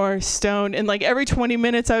more stoned. And like every 20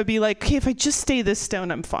 minutes I would be like, okay, if I just stay this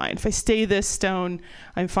stoned, I'm fine. If I stay this stoned,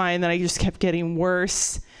 I'm fine. Then I just kept getting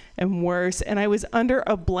worse and worse. And I was under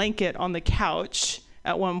a blanket on the couch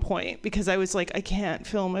at one point because I was like, I can't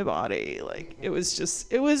feel my body. Like it was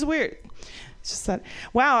weird. It's just that,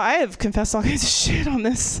 wow, I have confessed all kinds of shit on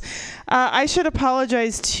this. I should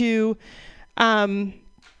apologize to...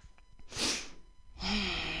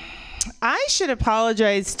 I should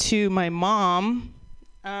apologize to my mom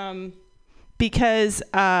because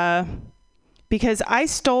I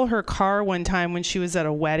stole her car one time when she was at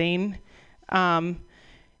a wedding.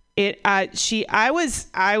 I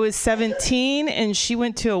was 17 and she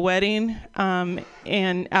went to a wedding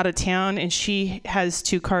and out of town, and she has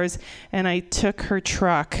 2 cars, and I took her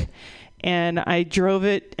truck and I drove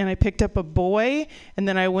it, and I picked up a boy, and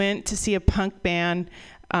then I went to see a punk band,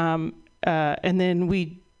 and then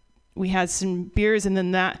we had some beers, and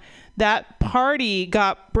then that party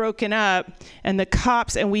got broken up, and the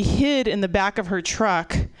cops, and we hid in the back of her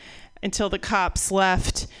truck until the cops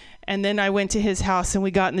left. And then I went to his house and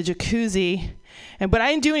we got in the jacuzzi, but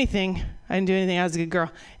I didn't do anything. I was a good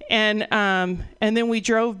girl. And then we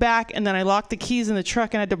drove back, and then I locked the keys in the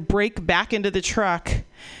truck and I had to break back into the truck.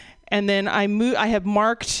 And then I had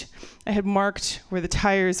marked where the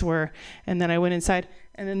tires were, and then I went inside.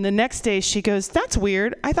 And then the next day she goes, "That's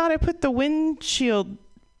weird. I thought I put the windshield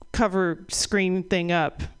cover screen thing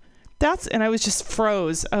up." And I was just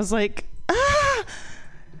froze. I was like, ah!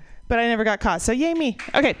 But I never got caught, so yay me.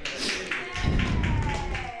 Okay.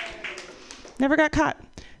 Never got caught.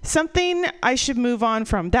 Something I should move on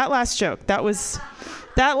from. That last joke, that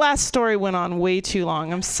last story went on way too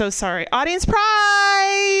long. I'm so sorry. Audience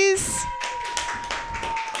prize!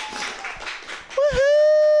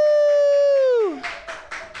 Woohoo!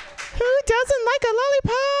 Who doesn't like a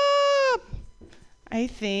lollipop? I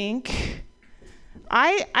think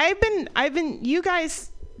I've been you guys.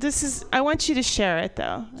 I want you to share it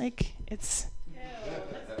though. Like it's.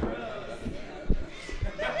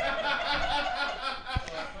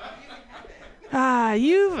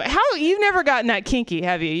 You've never gotten that kinky,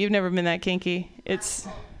 have you? You've never been that kinky. It's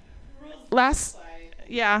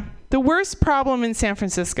the worst problem in San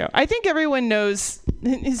Francisco. I think everyone knows.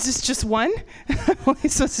 Is this just one? Am I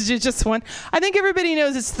supposed to do just one? I think everybody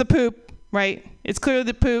knows it's the poop, right? It's clearly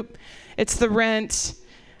the poop. It's the rent.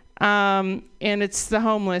 And it's the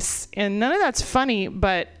homeless, and none of that's funny,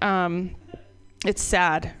 but it's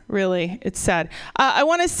sad, really. It's sad. I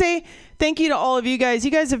want to say thank you to all of you guys.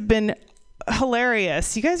 You guys have been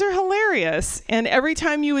hilarious. You guys are hilarious, and every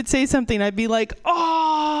time you would say something, I'd be like,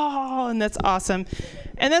 oh, and that's awesome.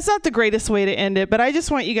 And that's not the greatest way to end it, but I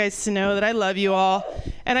just want you guys to know that I love you all,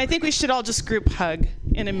 and I think we should all just group hug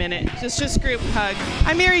in a minute. Just group hug.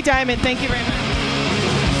 I'm Mary Diamond. Thank you very much.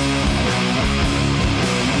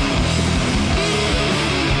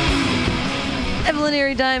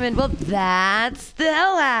 MutinyRadio Diamond. Well, that's the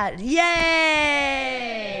hell hat.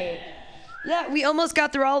 Yay! Yeah, we almost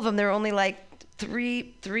got through all of them. There were only like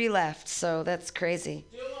three left, so that's crazy.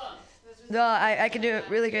 No, I can do it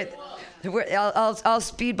really good. I'll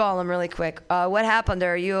speedball them really quick. What happened?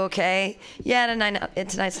 Are you okay? Yeah,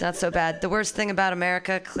 tonight's not so bad. The worst thing about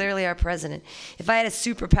America, clearly our president. If I had a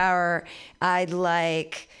superpower, I'd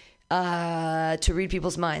like to read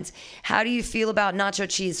people's minds. How do you feel about nacho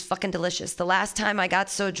cheese? Fucking delicious. The last time I got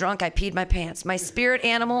so drunk I peed my pants. My spirit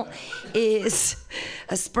animal is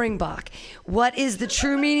a springbok. What is the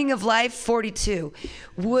true meaning of life? 42.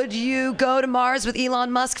 Would you go to Mars with Elon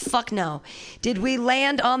Musk? Fuck no. Did we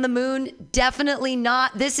land on the moon? Definitely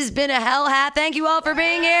not. This has been a hell hat. Thank you all for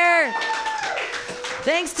being here.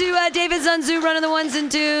 Thanks to David Zunzu running the ones and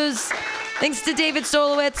twos. Thanks to David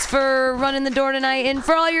Stolowitz for running the door tonight, and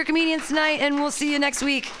for all your comedians tonight, and we'll see you next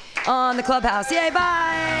week on the Clubhouse. Yay,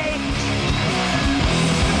 bye!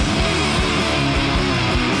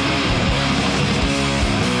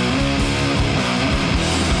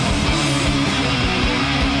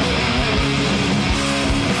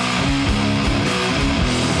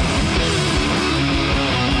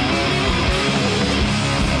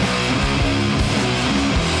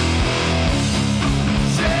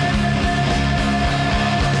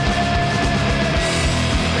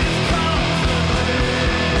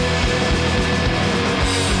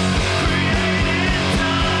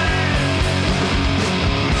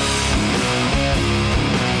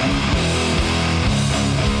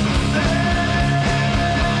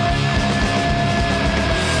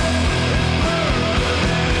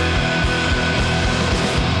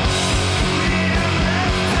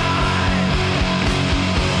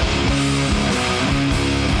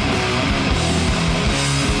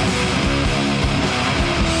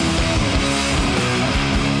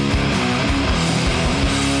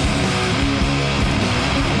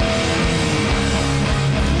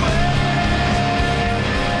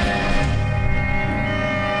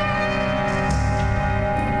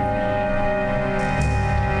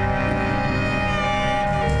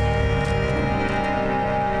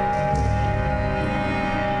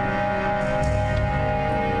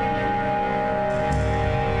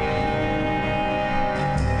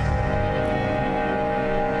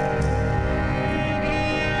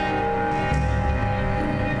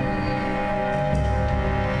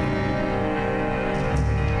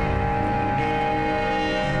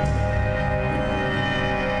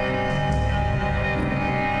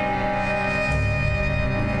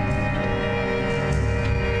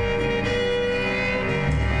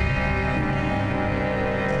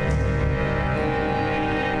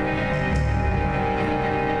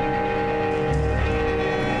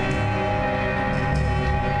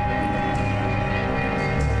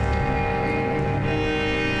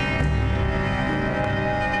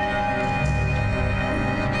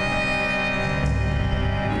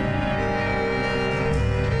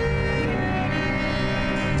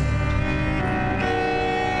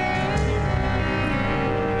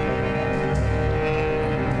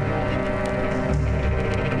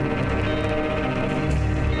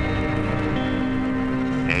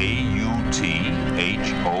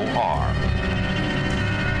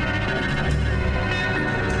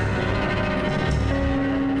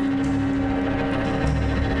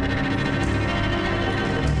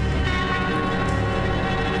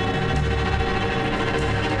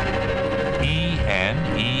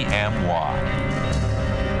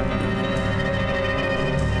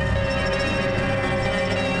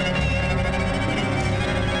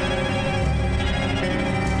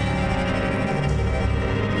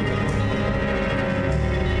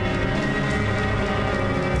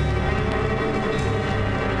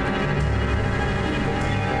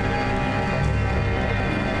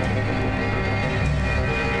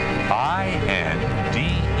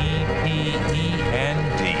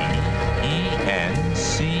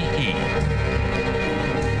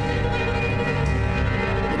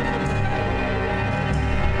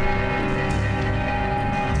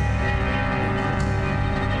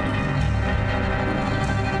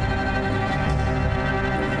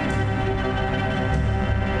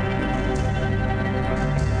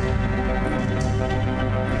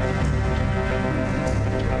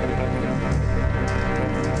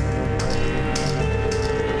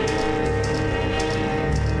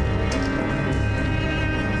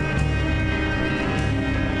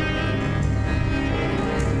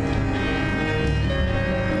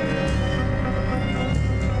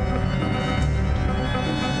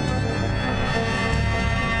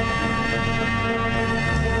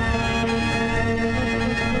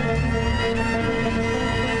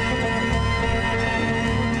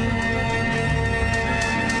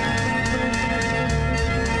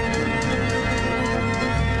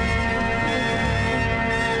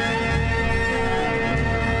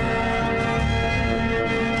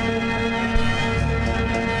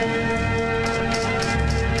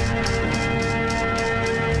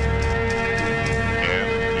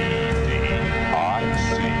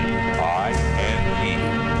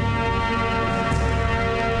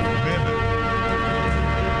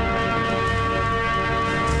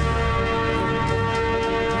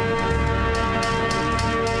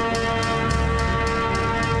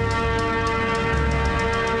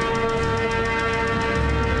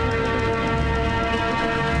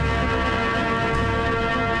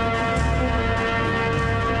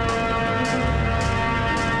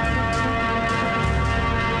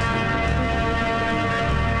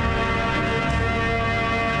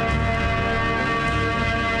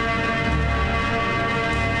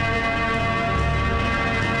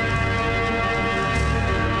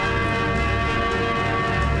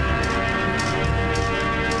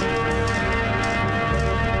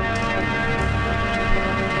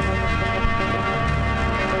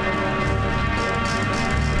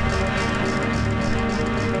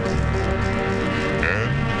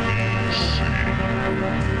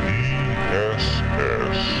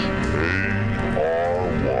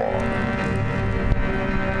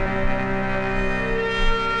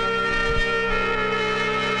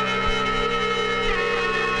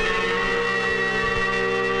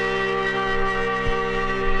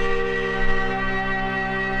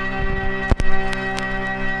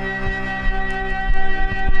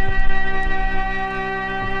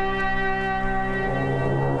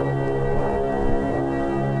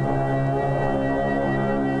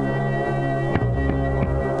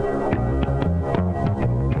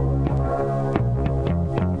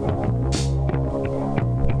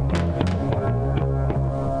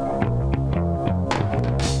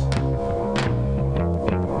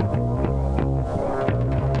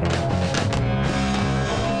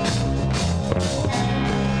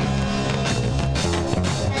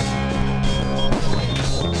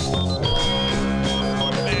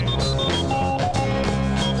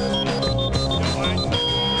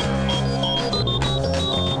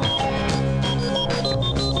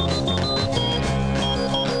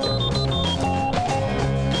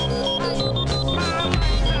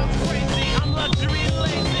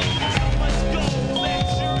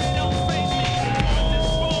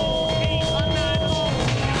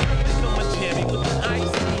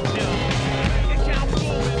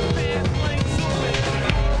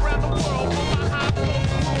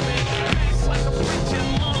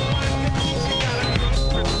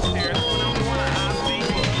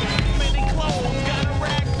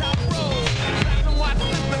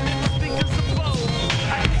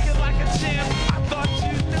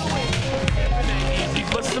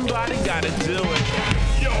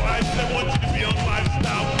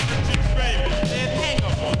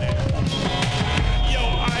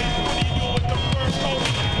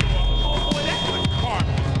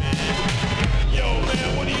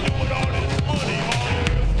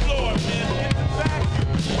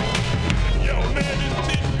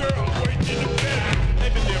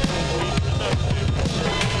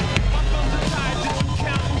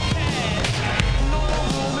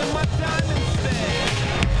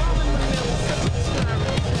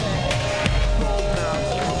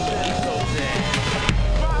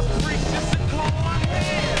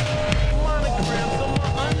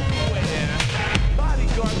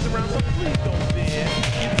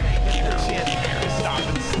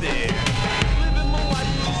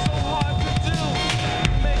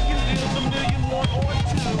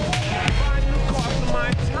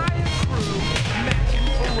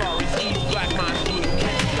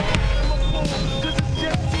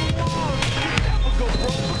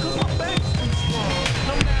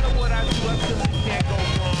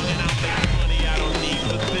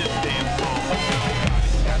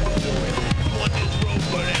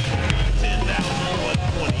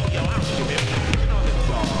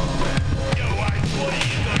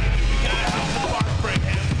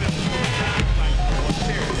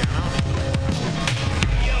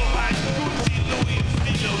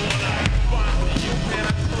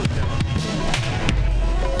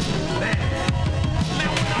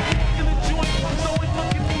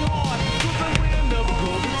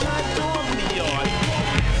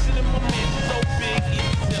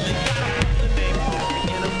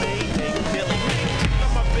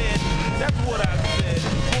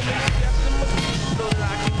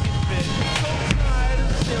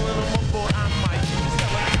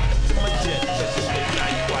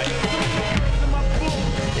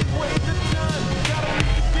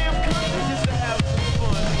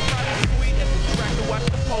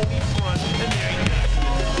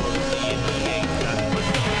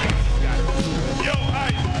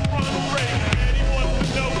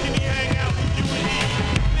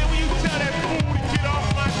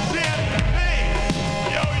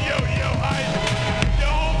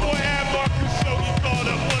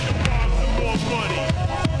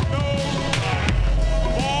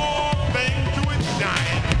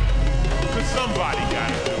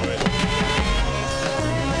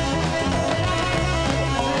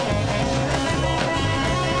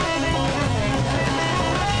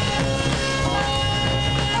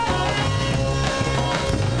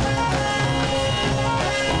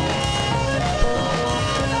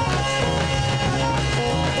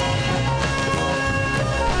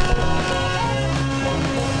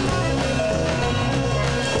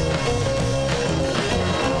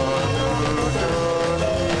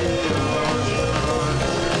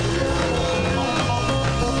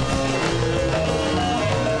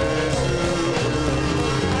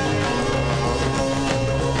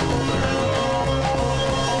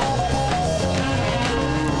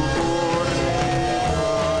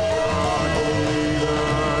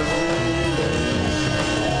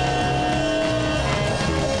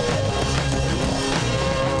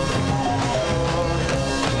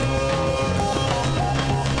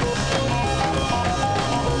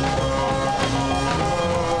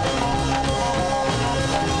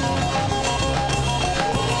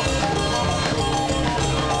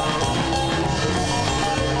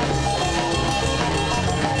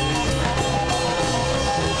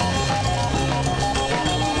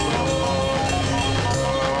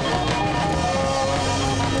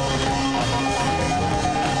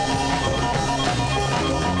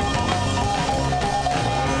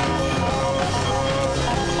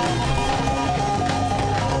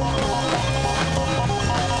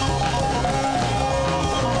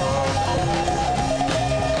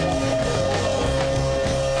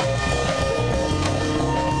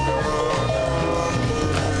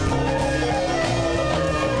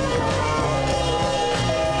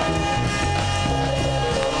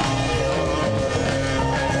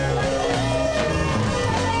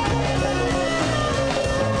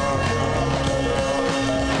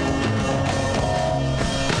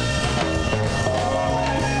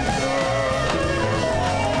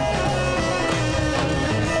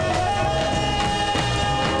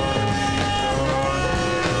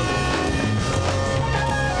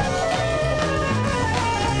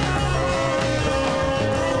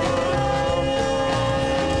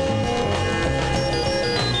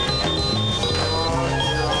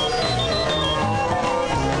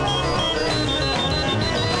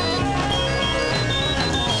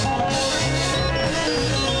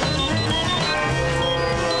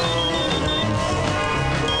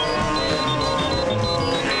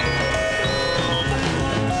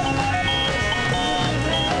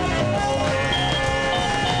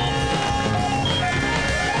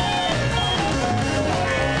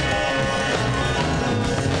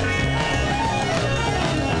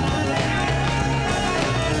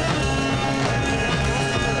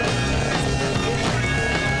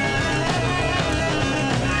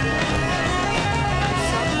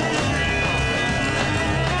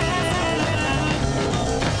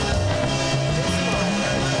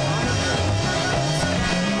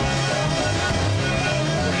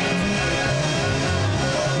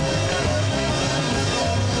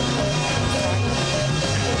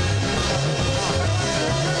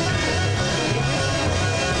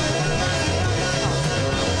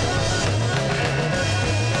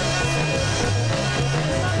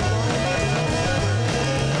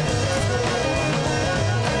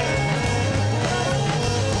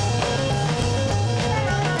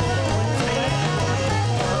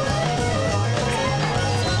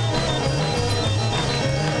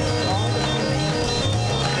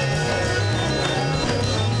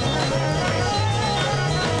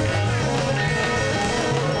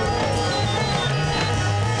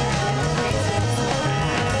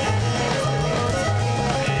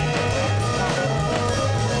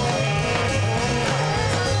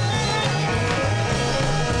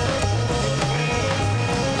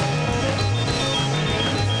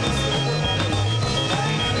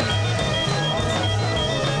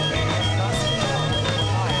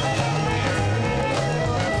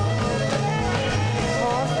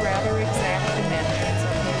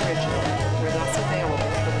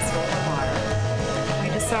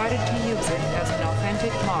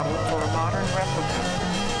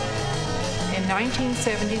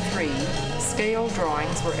 1973, scale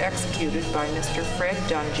drawings were executed by Mr. Fred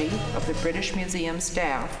Dungy of the British Museum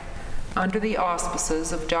staff under the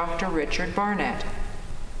auspices of Dr. Richard Barnett.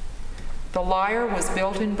 The lyre was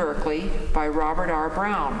built in Berkeley by Robert R.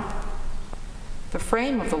 Brown. The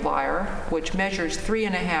frame of the lyre, which measures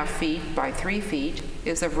 3.5 feet by 3 feet,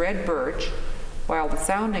 is of red birch, while the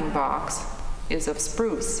sounding box is of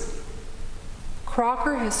spruce.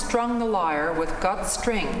 Crocker has strung the lyre with gut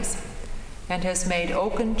strings and has made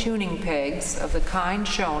oaken tuning pegs of the kind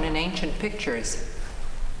shown in ancient pictures.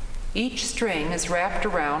 Each string is wrapped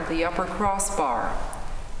around the upper crossbar,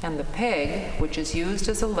 and the peg, which is used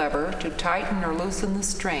as a lever to tighten or loosen the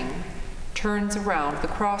string, turns around the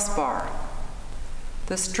crossbar.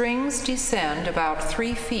 The strings descend about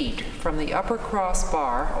 3 feet from the upper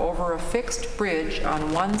crossbar over a fixed bridge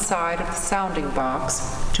on one side of the sounding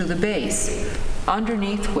box to the base,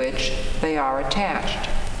 underneath which they are attached.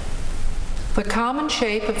 The common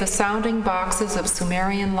shape of the sounding boxes of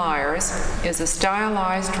Sumerian lyres is a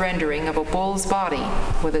stylized rendering of a bull's body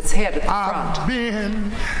with its head at the front.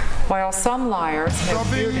 While some lyres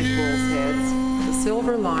have bearded bull's heads, the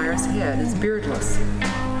silver lyre's head is beardless.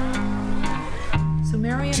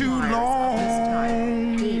 Sumerian lyres of this type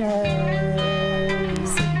date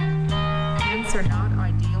BC. Hence are not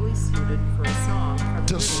ideally suited for a song from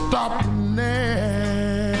the stop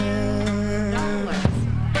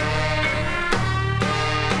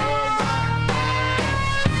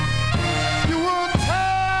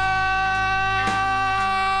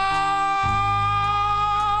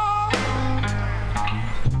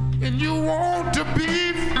you want to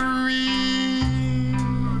be free.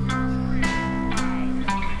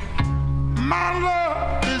 My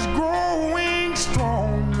love is growing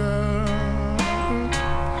stronger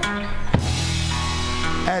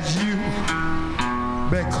as you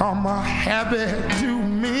become a habit to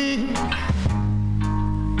me.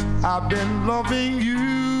 I've been loving you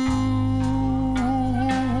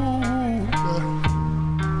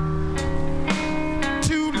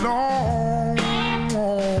too long.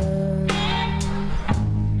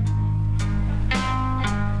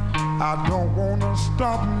 I don't want to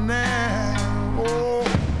stop now. Oh.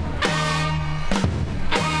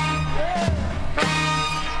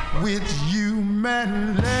 With you,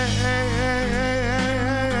 man,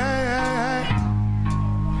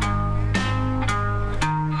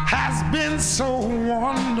 has been so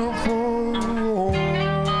wonderful.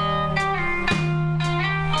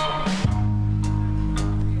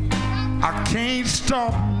 I can't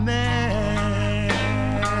stop now.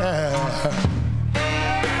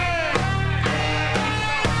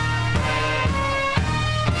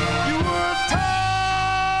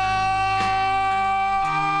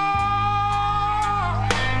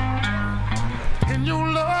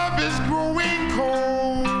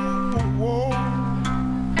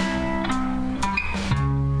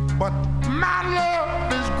 But my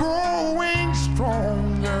love is growing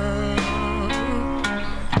stronger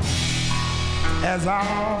as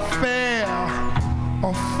our affair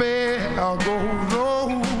goes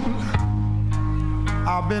on.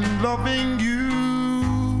 I've been loving you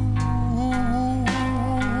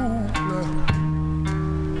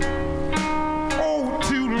oh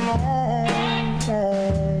too long,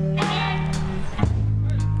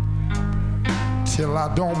 till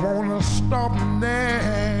I don't want to stop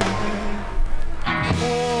now.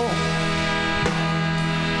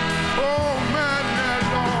 Oh, man,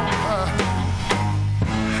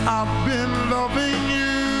 I've been loving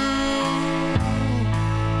you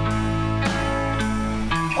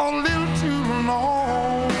a little too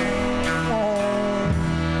long.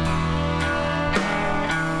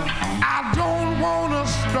 I don't want to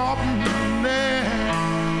stop now.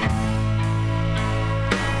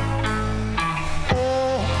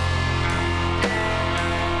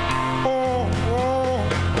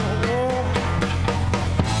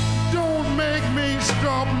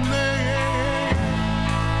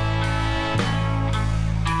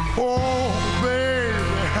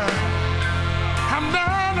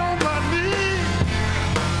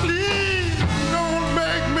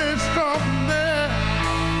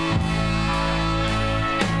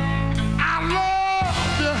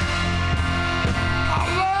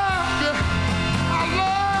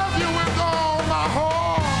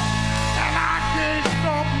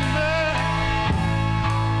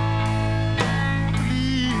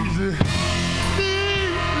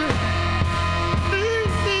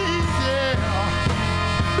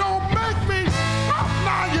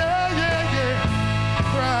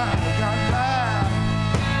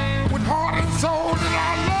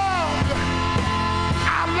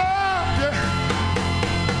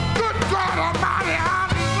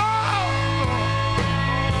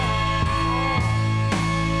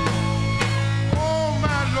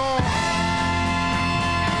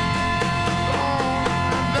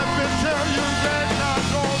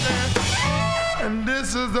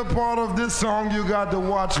 is the part of this song you got to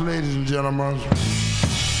watch, ladies and gentlemen.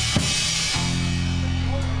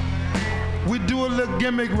 We do a little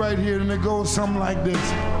gimmick right here, and it goes something like this.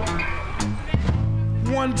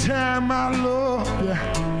 One time I loved you.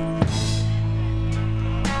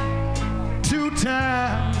 2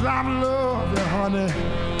 times I've loved you, honey.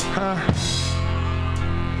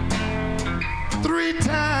 3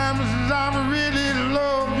 times I've really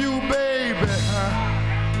loved you, baby.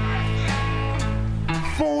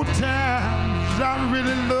 4 times I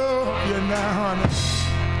really love you now, honey.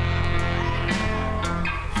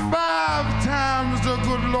 5 times the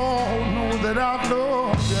good Lord knows that I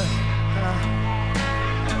love you.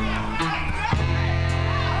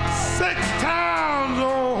 6 times,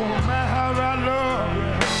 oh man, how I love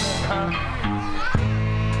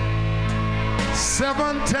you.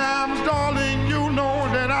 7 times, darling, you know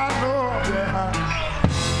that I love you.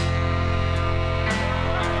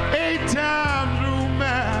 8 times, oh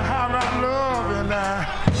man, how I love you now.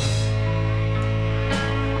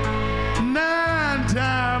 9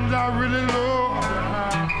 times, I really love you.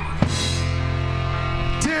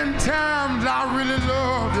 10 times, I really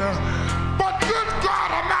love you. But good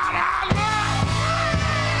God Almighty, I love you.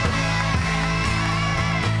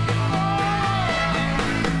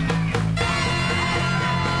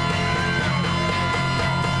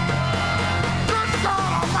 Good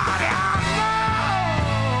God Almighty, I love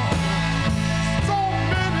so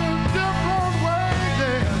many different ways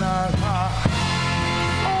in our life.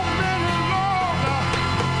 So many, Lord.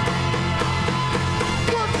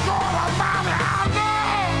 Good God Almighty, I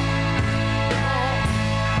love.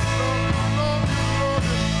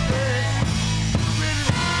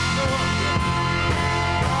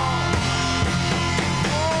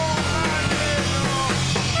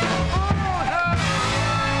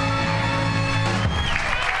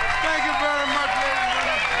 Thank you very much,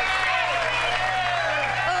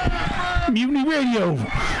 ladies. Mutiny Radio.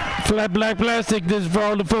 Flat Black Plastic. This is for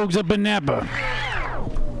all the folks up in Napa.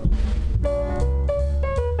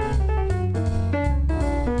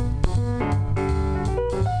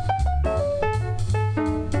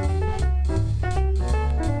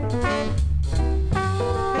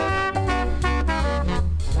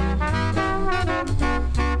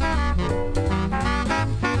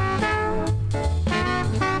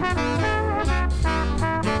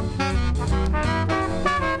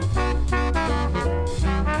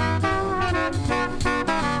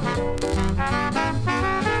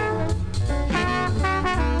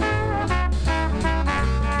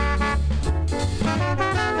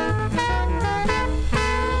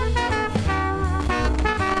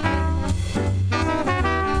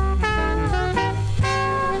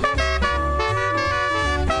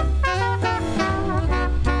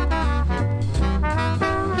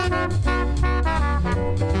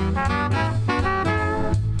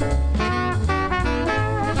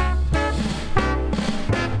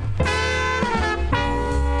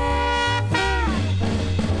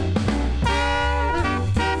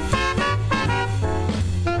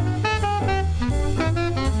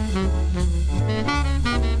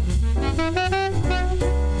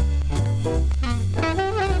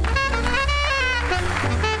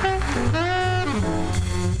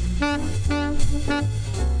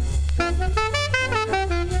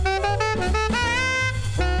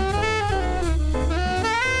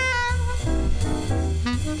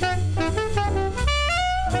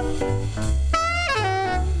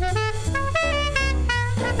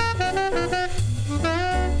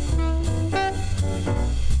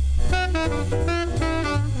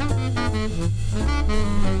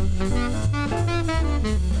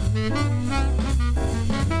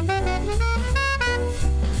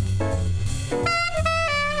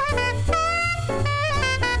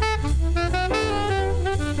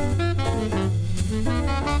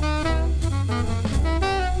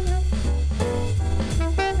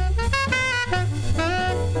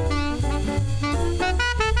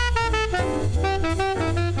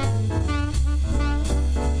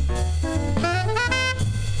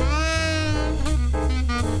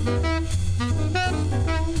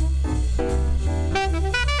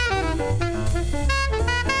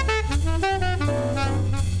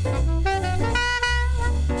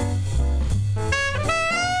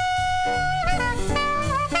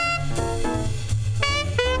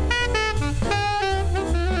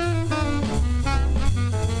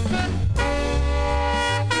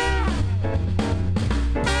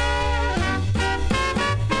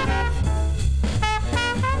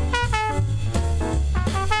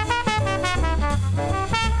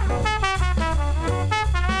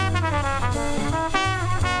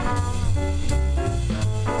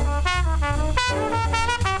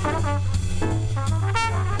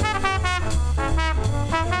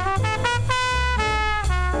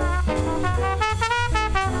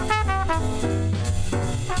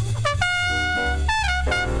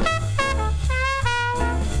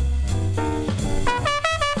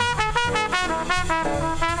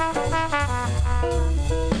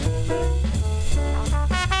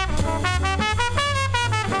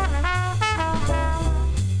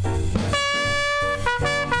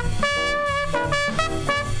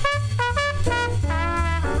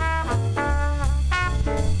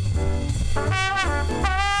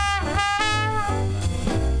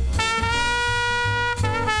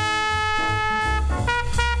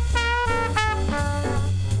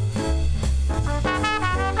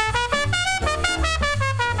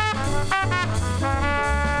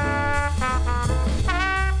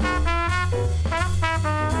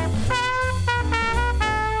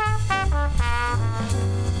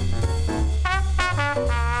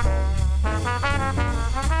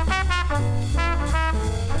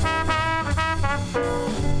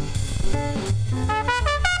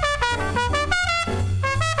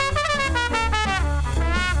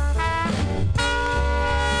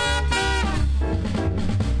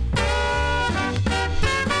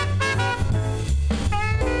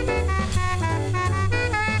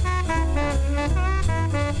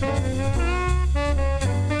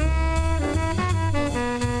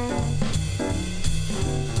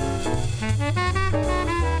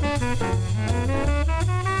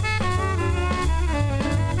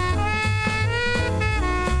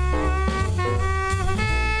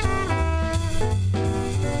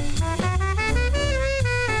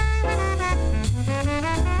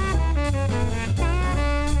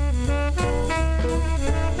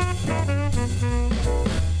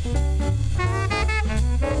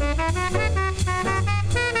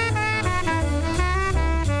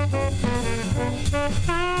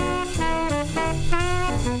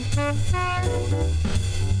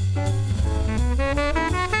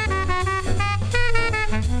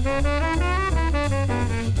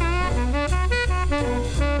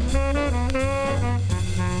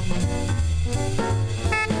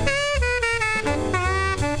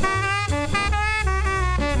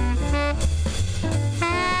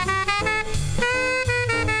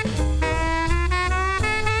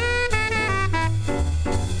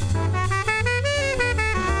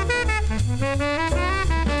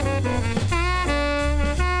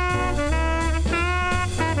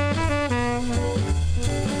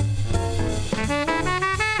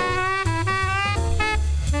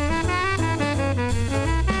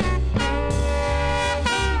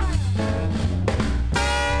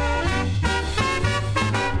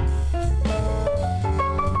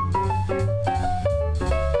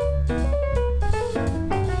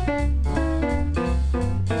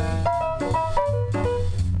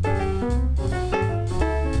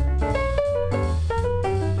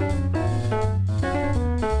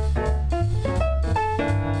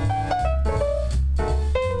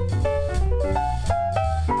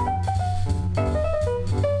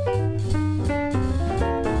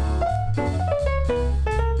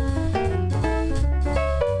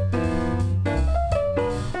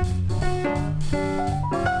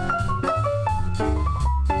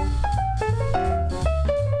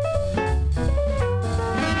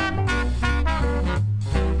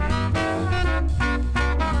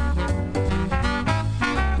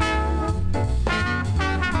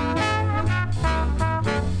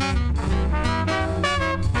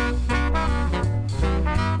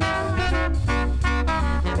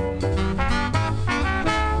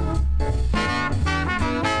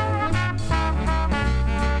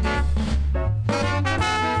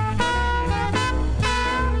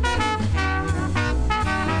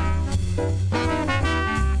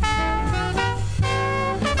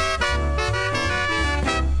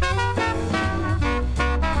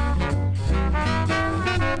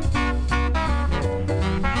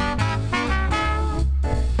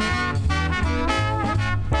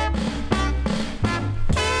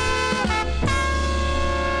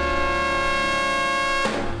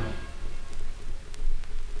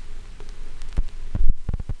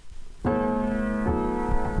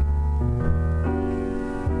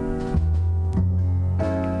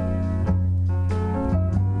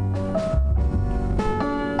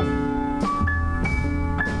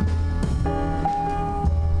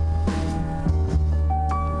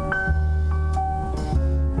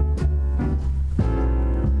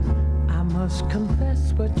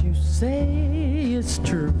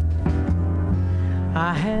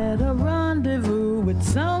 I had a rendezvous with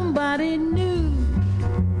somebody new.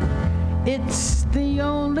 It's the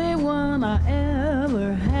only one I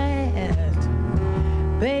ever had.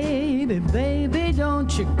 Baby, baby,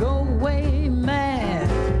 don't you go away mad.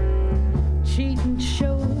 Cheating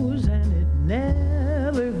shows and it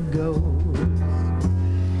never goes.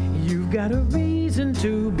 You've got a reason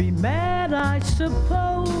to be mad, I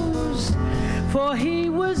suppose, for he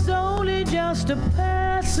was only just a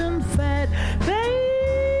passing fad. Baby,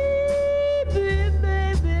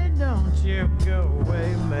 baby, don't you go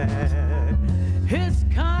away mad. His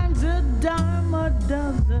kind's a dime a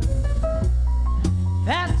dozen.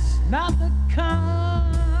 That's not the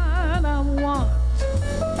kind I want.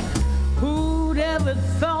 Who'd ever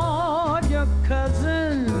thought your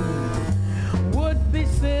cousin would be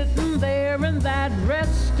sitting there in that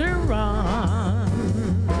restaurant?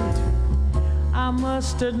 I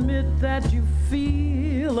must admit that you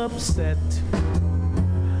feel upset.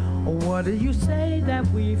 What do you say that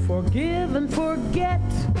we forgive and forget?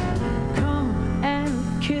 Come and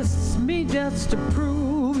kiss me just to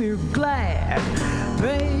prove you're glad.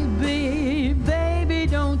 Baby, baby,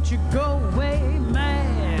 don't you go away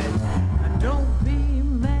mad. Don't be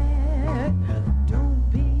mad, don't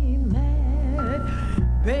be mad.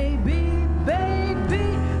 Baby,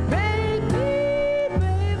 baby, baby,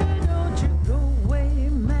 baby, don't you go away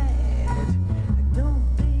mad. Don't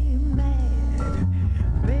be mad.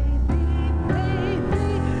 Baby, baby,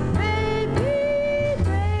 baby,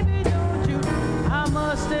 baby, don't you. I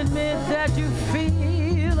must admit that you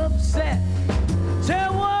feel upset. So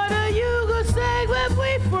what are you gonna say when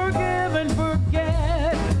we forgive and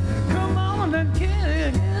forget? Come on and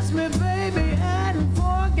kiss me, baby, and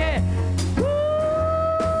forget. Woo,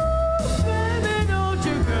 baby, don't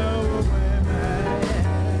you go away,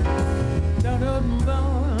 man. Don't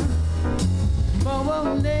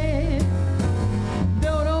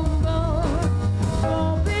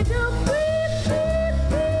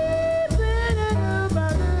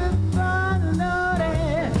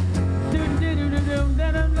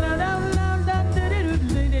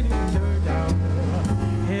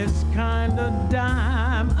It's kind of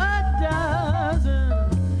dime.